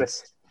say. I'm going to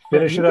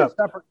finish it up.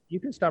 You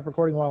can stop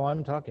recording while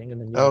I'm talking,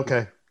 and then.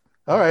 Okay.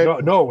 All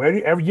right. No.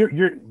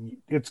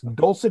 It's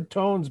dulcet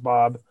tones,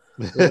 Bob.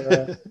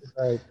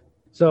 Right.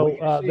 So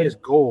it's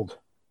gold.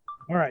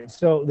 All right.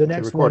 So the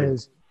next one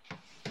is.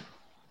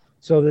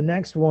 So the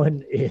next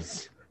one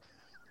is.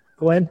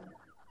 Glenn.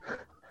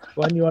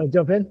 Glenn, you want to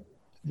jump in?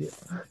 Yeah.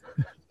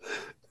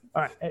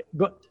 All right.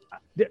 Go.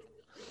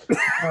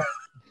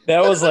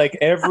 That was like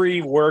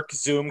every work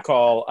Zoom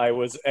call I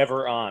was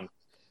ever on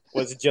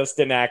was just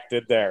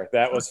enacted there.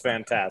 That was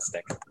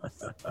fantastic.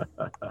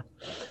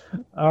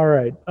 All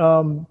right.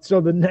 So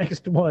the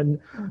next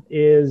one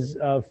is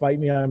Fight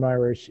Me, I'm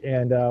Irish.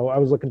 And I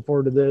was looking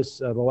forward to this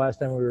the last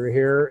time we were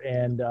here,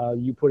 and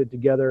you put it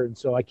together, and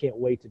so I can't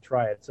wait to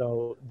try it.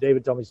 So,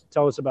 David,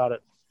 tell us about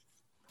it.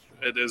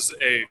 It is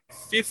a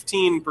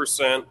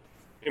 15%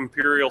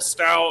 Imperial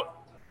Stout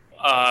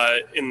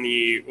in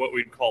the what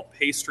we'd call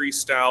pastry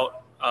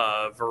stout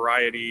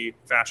variety,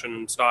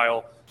 fashion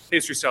style.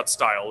 Pastry stout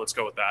style, let's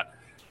go with that.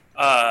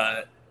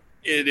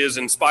 It is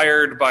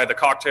inspired by the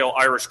cocktail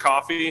Irish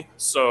coffee,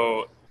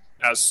 so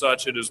as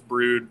such, it is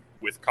brewed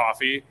with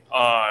coffee,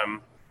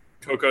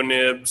 cocoa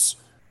nibs,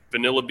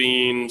 vanilla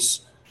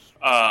beans,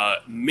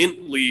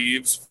 mint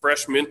leaves,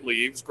 fresh mint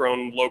leaves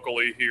grown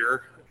locally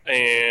here,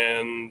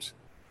 and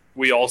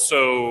we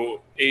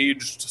also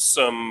aged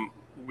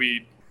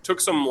we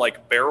took some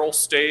like barrel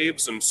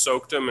staves and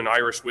soaked them in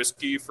Irish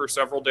whiskey for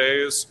several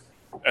days,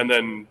 and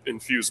then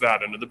infuse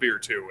that into the beer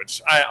too,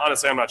 which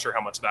I'm not sure how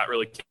much of that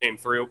really came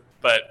through.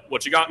 But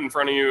what you got in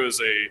front of you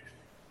is a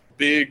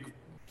big,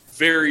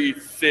 very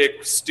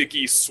thick,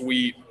 sticky,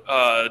 sweet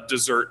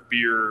dessert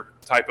beer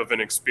type of an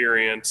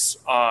experience.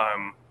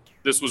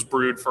 This was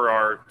brewed for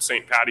our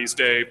St. Paddy's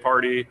Day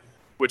party,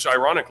 which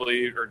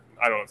ironically, or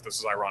I don't know if this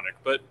is ironic,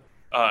 but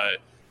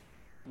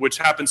which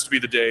happens to be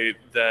the day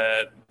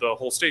that the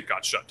whole state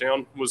got shut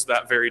down, was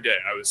that very day.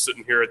 I was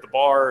sitting here at the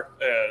bar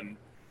and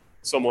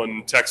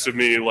someone texted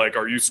me like,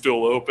 "Are you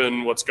still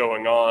open? What's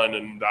going on?"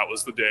 And that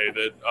was the day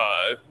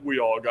that we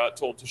all got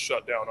told to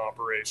shut down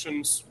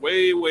operations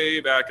way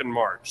back in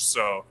March.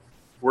 So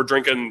we're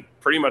drinking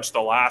pretty much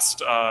the last,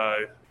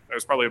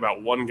 there's probably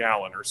about 1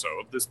 gallon or so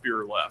of this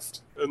beer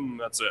left, and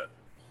that's it.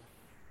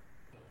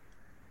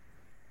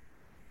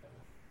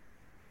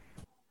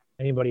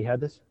 Anybody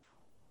had this?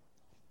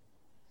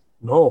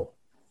 No,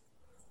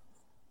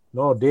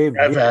 Dave.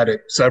 I've had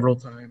it several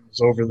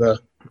times over the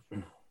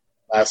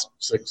last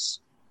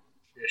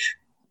 6-ish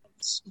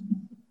months.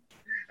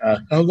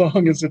 How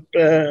long has it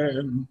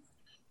been?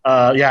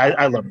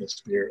 I love this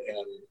beer,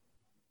 and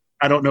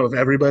I don't know if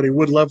everybody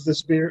would love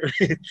this beer.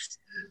 It's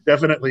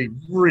definitely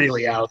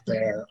really out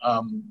there.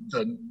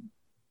 The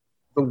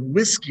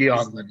whiskey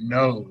on the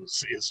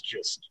nose is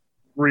just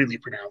really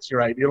pronounced.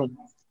 You're right. You don't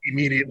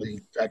immediately,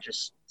 that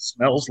just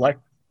smells like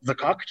the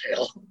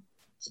cocktail.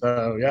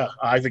 So, yeah,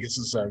 I think this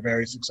is a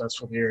very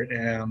successful beer,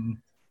 and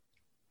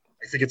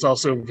I think it's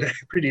also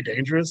pretty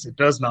dangerous. It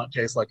does not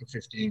taste like a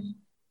 15%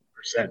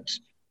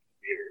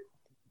 beer,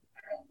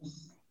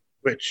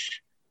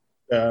 which,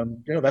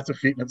 that's a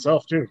feat in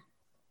itself, too.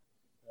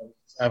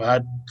 I've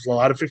had a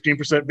lot of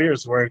 15%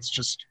 beers where it's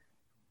just,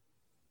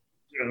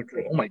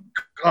 oh my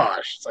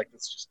gosh, it's like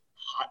it's just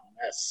hot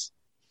mess.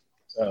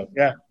 So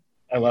yeah,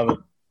 I love it.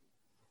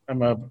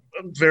 I'm a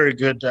very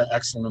good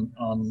excellent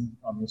on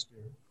this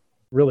beer.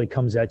 Really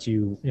comes at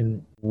you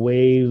in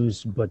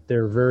waves, but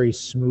they're very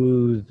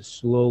smooth,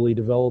 slowly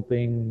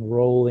developing,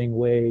 rolling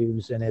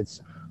waves. And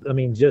it's, I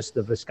mean, just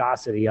the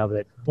viscosity of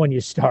it when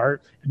you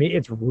start, I mean,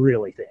 it's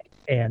really thick.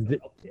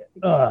 And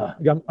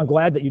I'm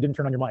glad that you didn't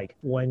turn on your mic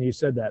when you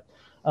said that.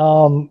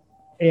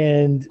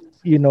 And,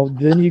 you know,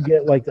 then you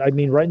get like, I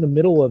mean, right in the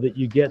middle of it,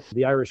 you get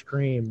the Irish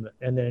cream,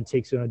 and then it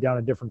takes you down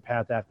a different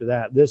path after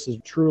that. This is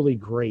truly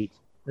great.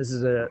 This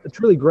is a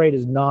truly great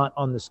is not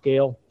on the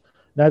scale.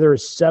 Neither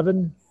is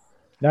 7.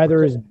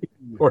 Neither is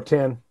or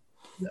 10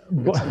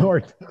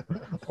 or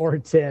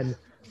 10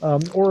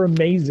 or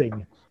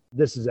amazing.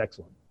 This is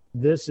excellent.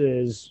 This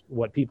is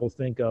what people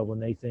think of when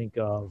they think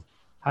of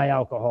high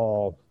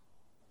alcohol,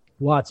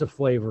 lots of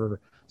flavor,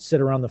 sit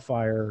around the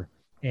fire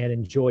and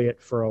enjoy it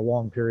for a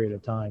long period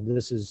of time.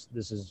 This is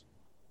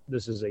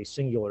a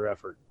singular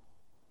effort.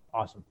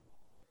 Awesome.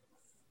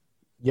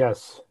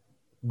 Yes.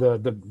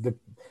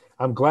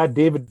 I'm glad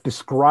David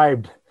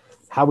described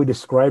how we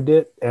described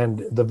it,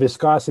 and the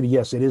viscosity.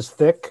 Yes, it is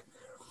thick.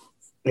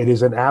 It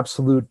is an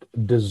absolute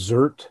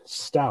dessert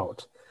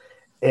stout,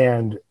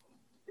 and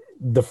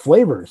the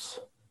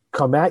flavors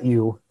come at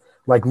you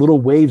like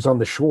little waves on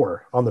the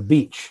shore, on the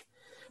beach,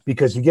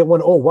 because you get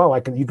one. Oh wow!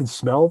 You can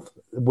smell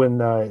when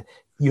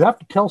you have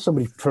to tell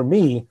somebody. For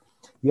me,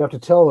 you have to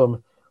tell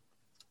them,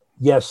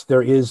 yes,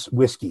 there is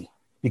whiskey,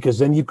 because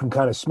then you can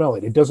kind of smell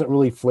it. It doesn't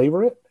really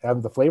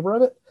have the flavor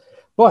of it,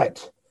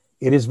 but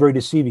it is very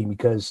deceiving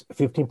because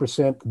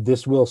 15%,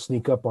 this will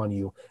sneak up on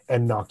you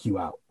and knock you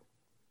out.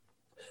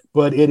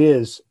 But it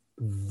is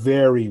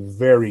very,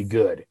 very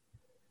good.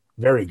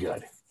 Very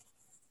good.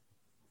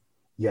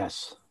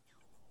 Yes.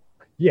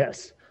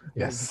 Yes.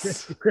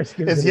 Chris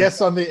is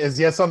yes on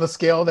the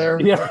scale there?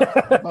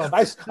 Yeah.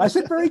 I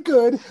said very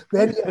good.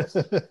 Then yes.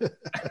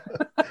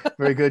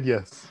 Very good,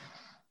 yes.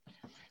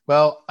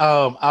 Well,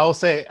 I'll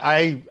say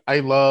I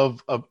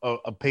love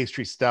a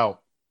pastry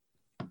stout.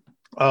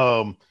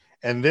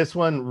 And this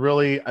one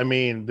really, I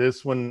mean,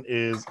 this one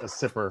is a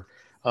sipper.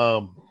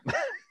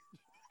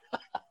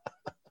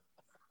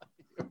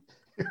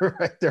 You're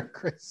right there,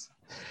 Chris.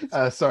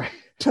 Sorry.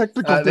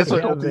 Technical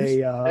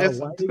difficulties.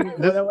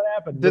 What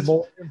happened? The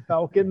Molten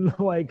Falcon,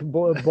 like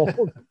bold.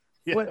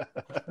 Yeah. What?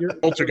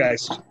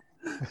 Poltergeist.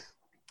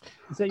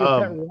 Is that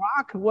your pet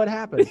rock? What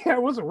happened? Yeah,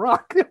 it was a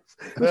rock. It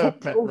was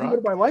pet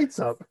rock. My lights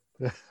up.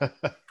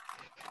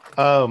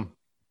 I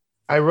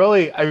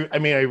really,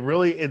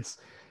 it's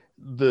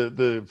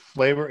the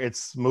flavor.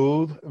 It's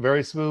smooth,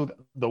 very smooth.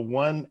 The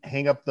one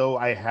hang up though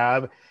I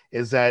have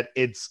is that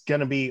it's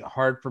gonna be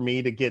hard for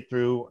me to get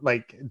through.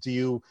 Like,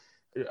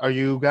 are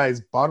you guys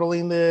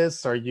bottling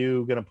this? Are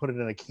you gonna put it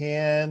in a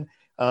can?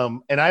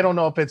 And I don't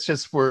know if it's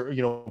just for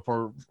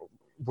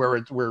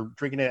where we're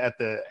drinking it at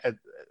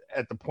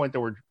the point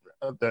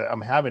that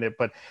I'm having it,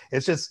 but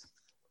it's just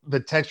the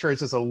texture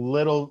is just a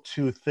little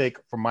too thick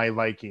for my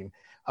liking.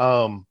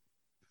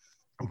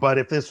 But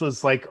if this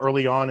was like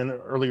earlier on in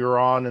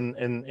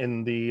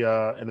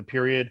the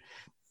period,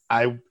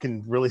 I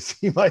can really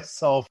see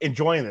myself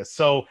enjoying this.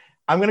 So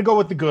I'm going to go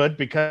with the good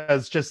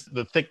because just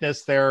the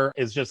thickness there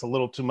is just a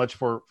little too much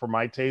for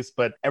my taste,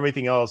 but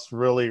everything else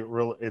really,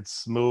 it's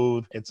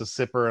smooth. It's a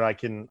sipper,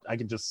 and I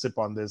can just sip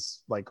on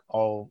this like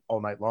all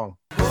night long.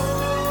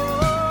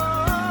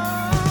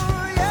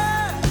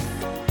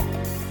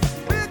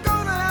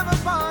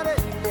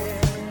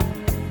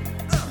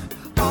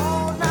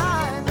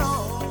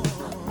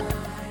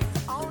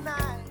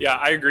 Yeah,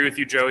 I agree with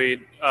you,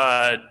 Joey.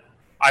 I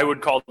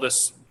would call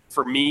this,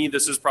 for me,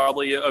 this is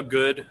probably a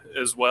good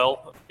as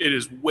well. It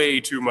is way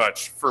too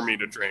much for me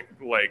to drink.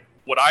 Like,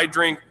 what I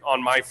drink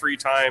on my free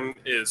time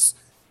is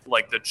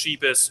like the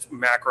cheapest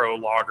macro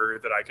lager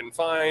that I can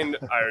find.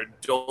 I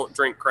don't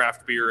drink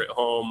craft beer at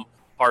home,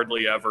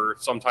 hardly ever.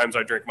 Sometimes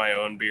I drink my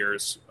own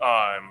beers.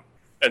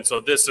 And so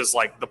this is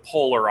like the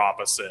polar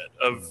opposite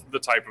of the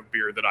type of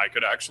beer that I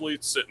could actually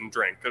sit and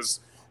drink.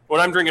 Because when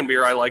I'm drinking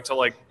beer, I like to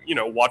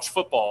watch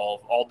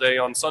football all day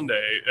on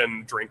Sunday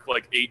and drink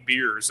like 8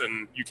 beers.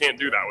 And you can't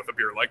do that with a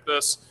beer like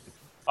this.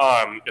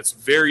 It's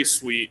very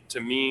sweet. To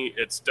me,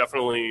 it's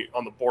definitely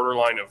on the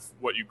borderline of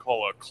what you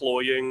call a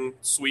cloying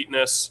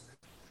sweetness.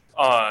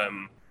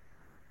 However,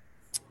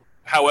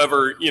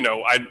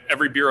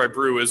 every beer I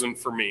brew isn't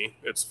for me.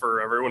 It's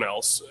for everyone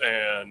else.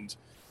 And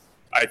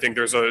I think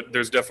there's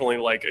definitely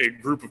like a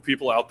group of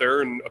people out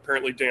there, and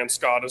apparently Dan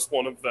Scott is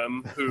one of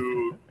them,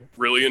 who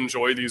really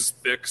enjoy these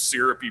thick,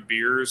 syrupy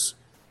beers.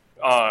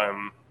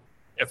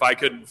 If I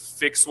could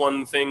fix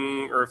one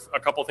thing or a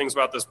couple things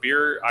about this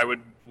beer, I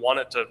would want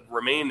it to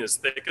remain as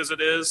thick as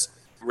it is.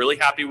 I'm really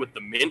happy with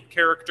the mint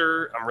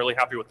character. I'm really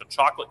happy with the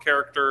chocolate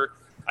character.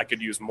 I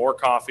could use more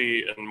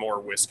coffee and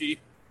more whiskey.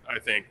 I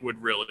think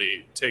would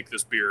really take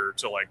this beer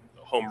to like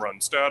home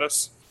run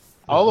status.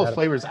 All the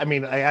flavors. I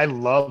mean, I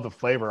love the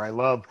flavor. I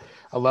love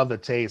the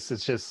taste.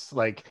 It's just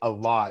like a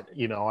lot,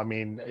 I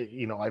mean,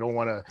 I don't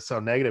want to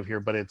sound negative here,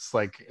 but it's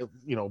like,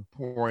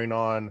 pouring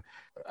on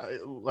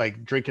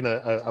like drinking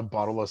a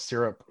bottle of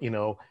syrup.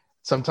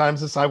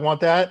 Sometimes I want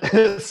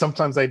that,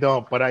 sometimes I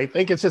don't. But I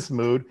think it's just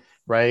mood,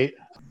 right?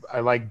 I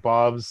like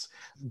Bob's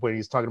when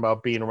he's talking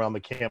about being around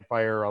the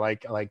campfire. I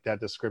like that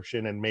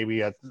description, and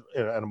maybe at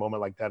a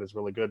moment like that is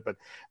really good. But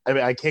I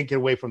mean, I can't get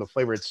away from the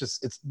flavor.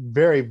 It's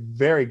very,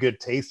 very good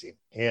tasting,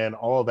 and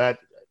all of that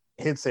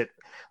hits it.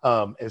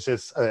 It's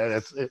just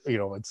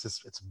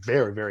it's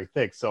very, very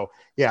thick. So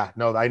yeah,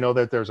 no, I know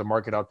that there's a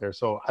market out there.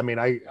 So I mean,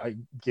 I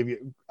give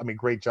you,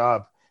 great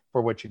job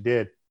for what you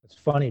did. It's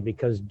funny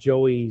because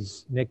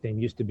Joey's nickname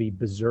used to be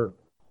Berserk,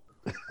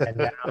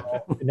 and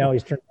now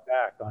he's turned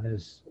back on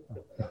his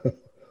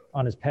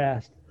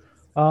past.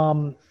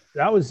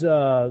 That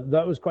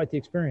was quite the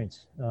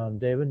experience,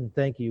 David, and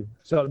thank you.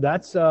 So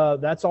that's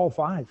all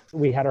 5.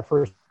 We had our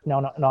first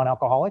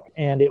non-alcoholic,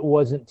 and it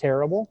wasn't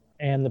terrible,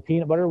 and the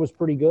peanut butter was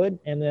pretty good.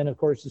 And then, of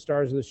course, the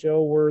stars of the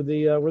show were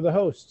the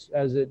hosts,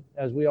 as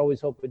we always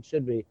hope it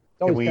should be.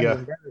 It's always kind of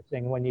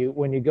embarrassing when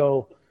you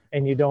go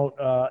and you don't,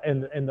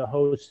 and the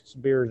hosts'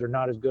 beers are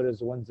not as good as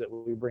the ones that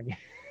we bring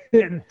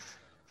in.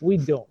 We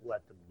don't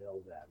let them know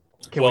that.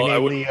 I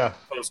wouldn't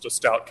host a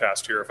stout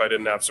cast here if I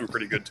didn't have some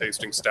pretty good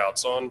tasting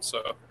stouts on.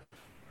 So,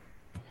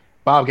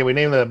 Bob, can we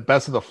name the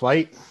best of the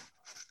flight?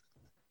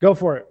 Go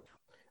for it.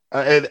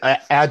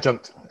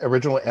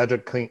 Original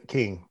adjunct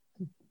king,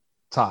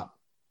 top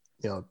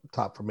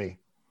for me.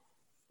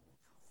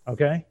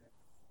 Okay,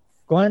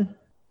 Glenn.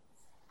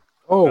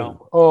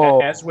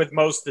 As with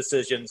most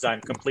decisions,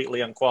 I'm completely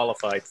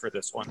unqualified for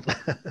this one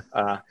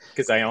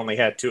because I only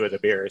had 2 of the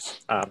beers.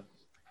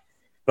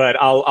 But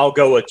I'll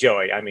go with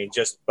Joey. I mean,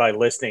 just by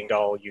listening to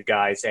all you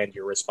guys and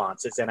your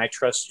responses, and I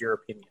trust your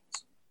opinions.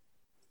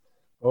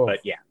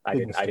 But yeah, I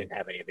didn't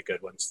have any of the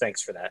good ones.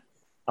 Thanks for that.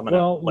 I'm going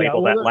to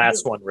label that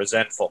last one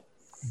resentful.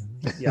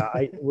 Yeah,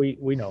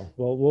 we know.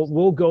 Well,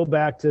 we'll go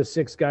back to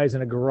 6 guys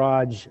in a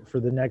garage for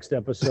the next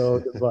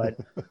episode, but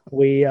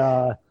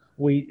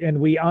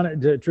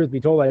truth be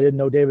told, I didn't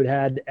know David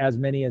had as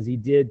many as he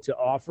did to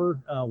offer.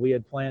 We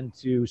had planned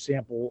to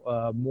sample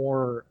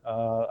more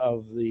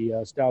of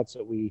the stouts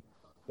that we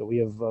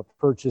have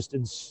purchased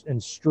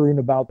and strewn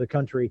about the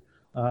country.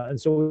 And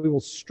so we will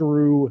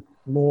strew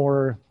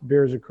more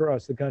beers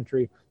across the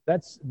country.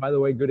 That's, by the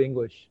way, good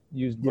English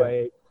used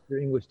by your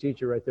English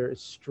teacher right there.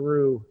 Is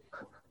strew.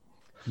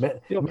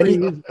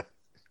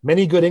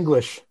 Many good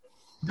English.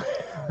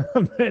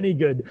 Many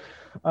good.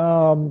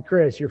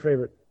 Chris, your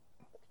favorite?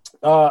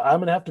 I'm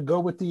going to have to go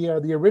with the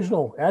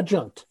original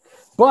adjunct.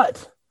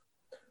 But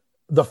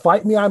the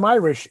Fight Me I'm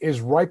Irish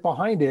is right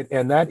behind it,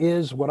 and that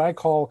is what I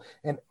call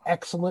an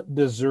excellent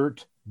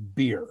dessert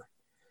beer.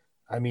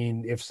 I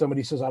mean, if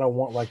somebody says I don't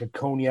want like a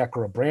cognac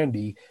or a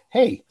brandy,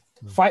 hey,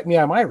 Fight Me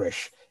I'm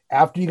Irish.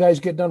 After you guys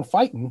get done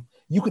fighting,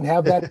 you can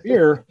have that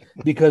beer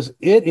because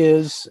it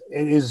is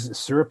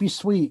syrupy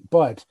sweet,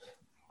 but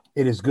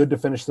it is good to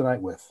finish the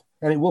night with,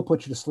 and it will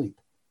put you to sleep.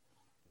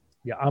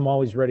 Yeah, I'm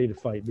always ready to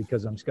fight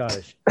because I'm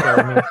Scottish. So,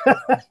 I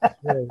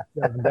mean,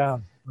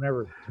 down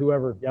whenever,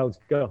 whoever. Yeah, let's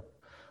go.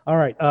 All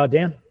right,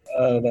 Dan.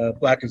 The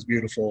Black is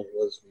Beautiful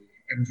was the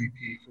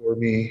MVP for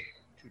me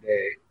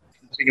today.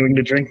 Continuing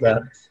to drink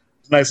that.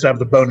 It's nice to have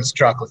the bonus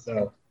chocolate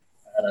though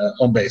at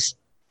home base.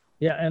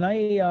 Yeah, and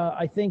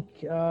I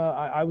think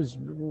I was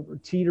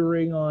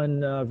teetering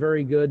on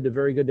very good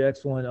to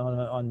excellent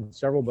on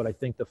several, but I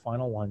think the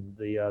final one,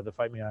 the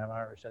Fight Me I'm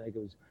Irish, I think it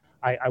was.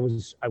 I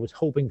was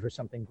hoping for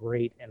something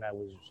great, and I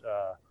was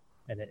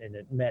and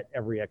it met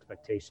every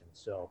expectation.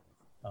 So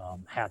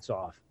hats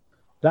off.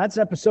 That's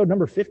episode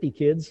number 50,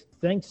 kids.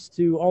 Thanks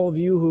to all of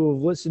you who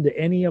have listened to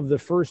any of the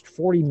first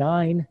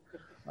 49,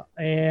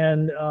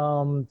 and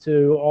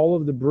to all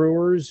of the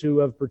brewers who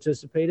have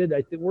participated.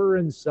 I think we're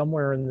in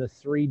somewhere in the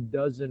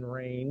 36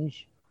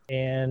 range,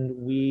 and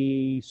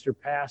we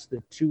surpassed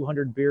the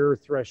 200 beer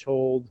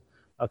threshold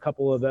a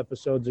couple of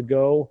episodes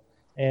ago.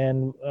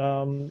 And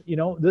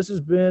this has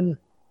been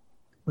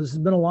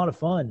a lot of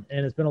fun,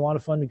 and it's been a lot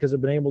of fun because I've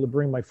been able to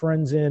bring my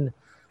friends in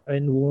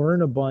and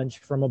learn a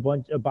bunch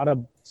about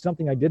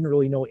something I didn't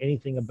really know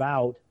anything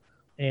about.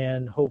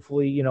 And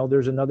hopefully,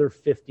 there's another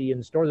 50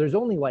 in store. There's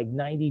only like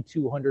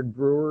 9,200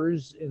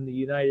 brewers in the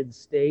United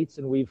States,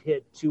 and we've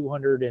hit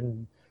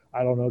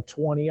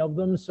 220 of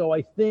them. So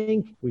I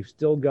think we've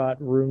still got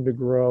room to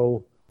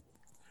grow.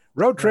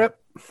 Road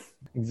trip.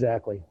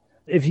 Exactly.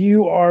 If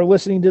you are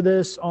listening to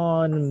this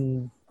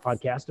on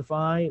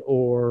Podcastify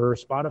or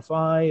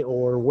Spotify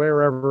or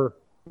wherever,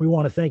 we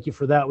want to thank you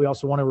for that. We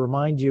also want to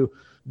remind you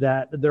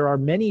that there are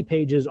many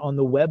pages on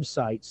the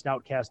website,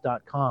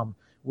 stoutcast.com.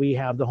 We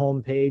have the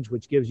home page,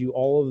 which gives you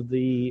all of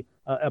the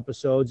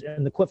episodes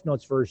and the Cliff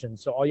Notes version.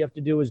 So all you have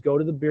to do is go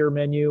to the beer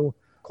menu,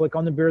 click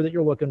on the beer that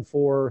you're looking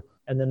for,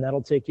 and then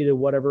that'll take you to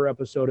whatever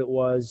episode it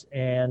was,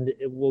 and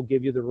it will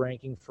give you the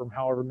ranking from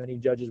however many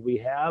judges we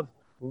have.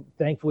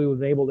 Thankfully, we've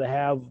been able to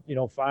have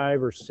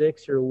 5 or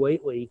 6 here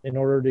lately in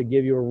order to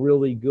give you a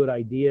really good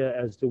idea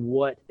as to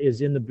what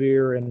is in the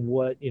beer and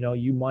what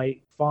you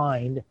might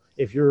find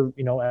if you're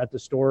at the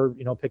store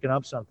picking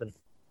up something.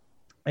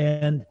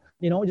 And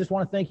just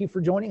want to thank you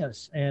for joining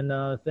us. And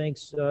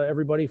thanks,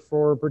 everybody,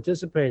 for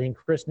participating.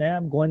 Chris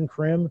Knapp, Glenn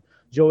Krim,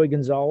 Joey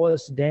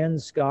Gonzalez, Dan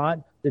Scott,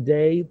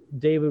 today,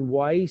 David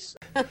Weiss.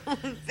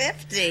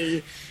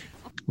 50.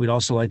 We'd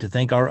also like to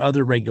thank our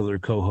other regular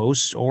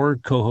co-hosts or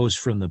co-hosts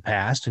from the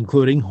past,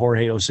 including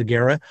Jorge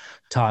Oseguera,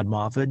 Todd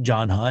Moffat,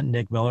 John Hunt,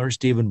 Nick Miller,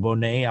 Stephen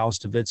Bonet, Al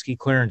Stavitsky,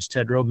 Clarence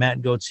Tedrow,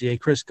 Matt Gauthier,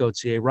 Chris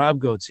Gauthier, Rob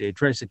Gauthier,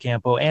 Tracy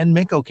Campo, and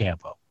Miko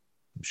Campo.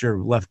 I'm sure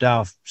left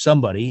off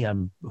somebody.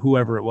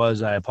 Whoever it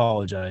was, I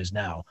apologize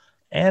now.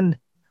 And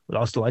we'd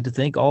also like to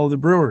thank all of the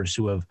brewers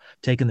who have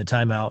taken the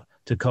time out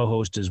to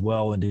co-host as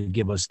well and to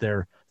give us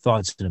their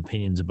thoughts and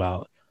opinions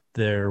about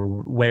their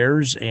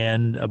wares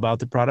and about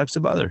the products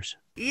of others.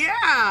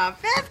 Yeah,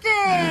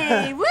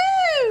 50! Woo!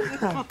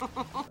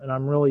 And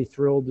I'm really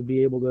thrilled to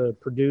be able to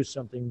produce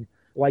something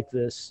like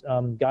this.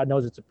 God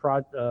knows it's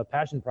a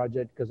passion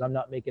project because I'm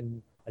not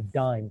making a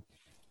dime.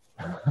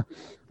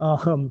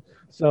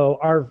 So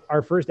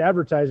our first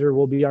advertiser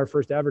will be our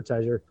first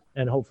advertiser,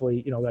 and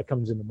hopefully, that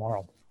comes in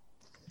tomorrow.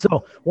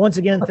 So once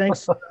again,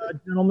 thanks,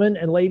 gentlemen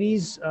and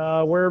ladies,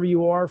 wherever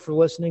you are, for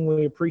listening.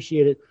 We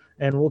appreciate it,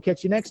 and we'll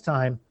catch you next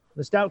time.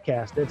 The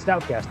Stoutcast at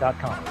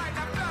stoutcast.com.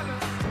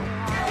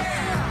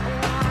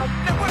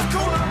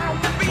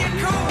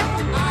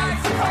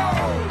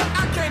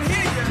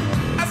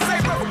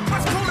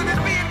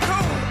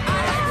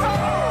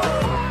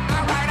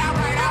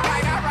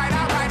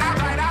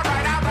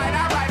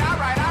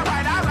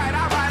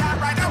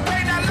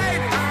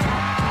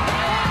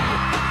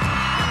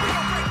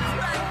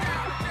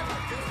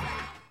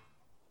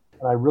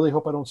 And I really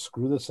hope I don't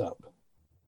screw this up.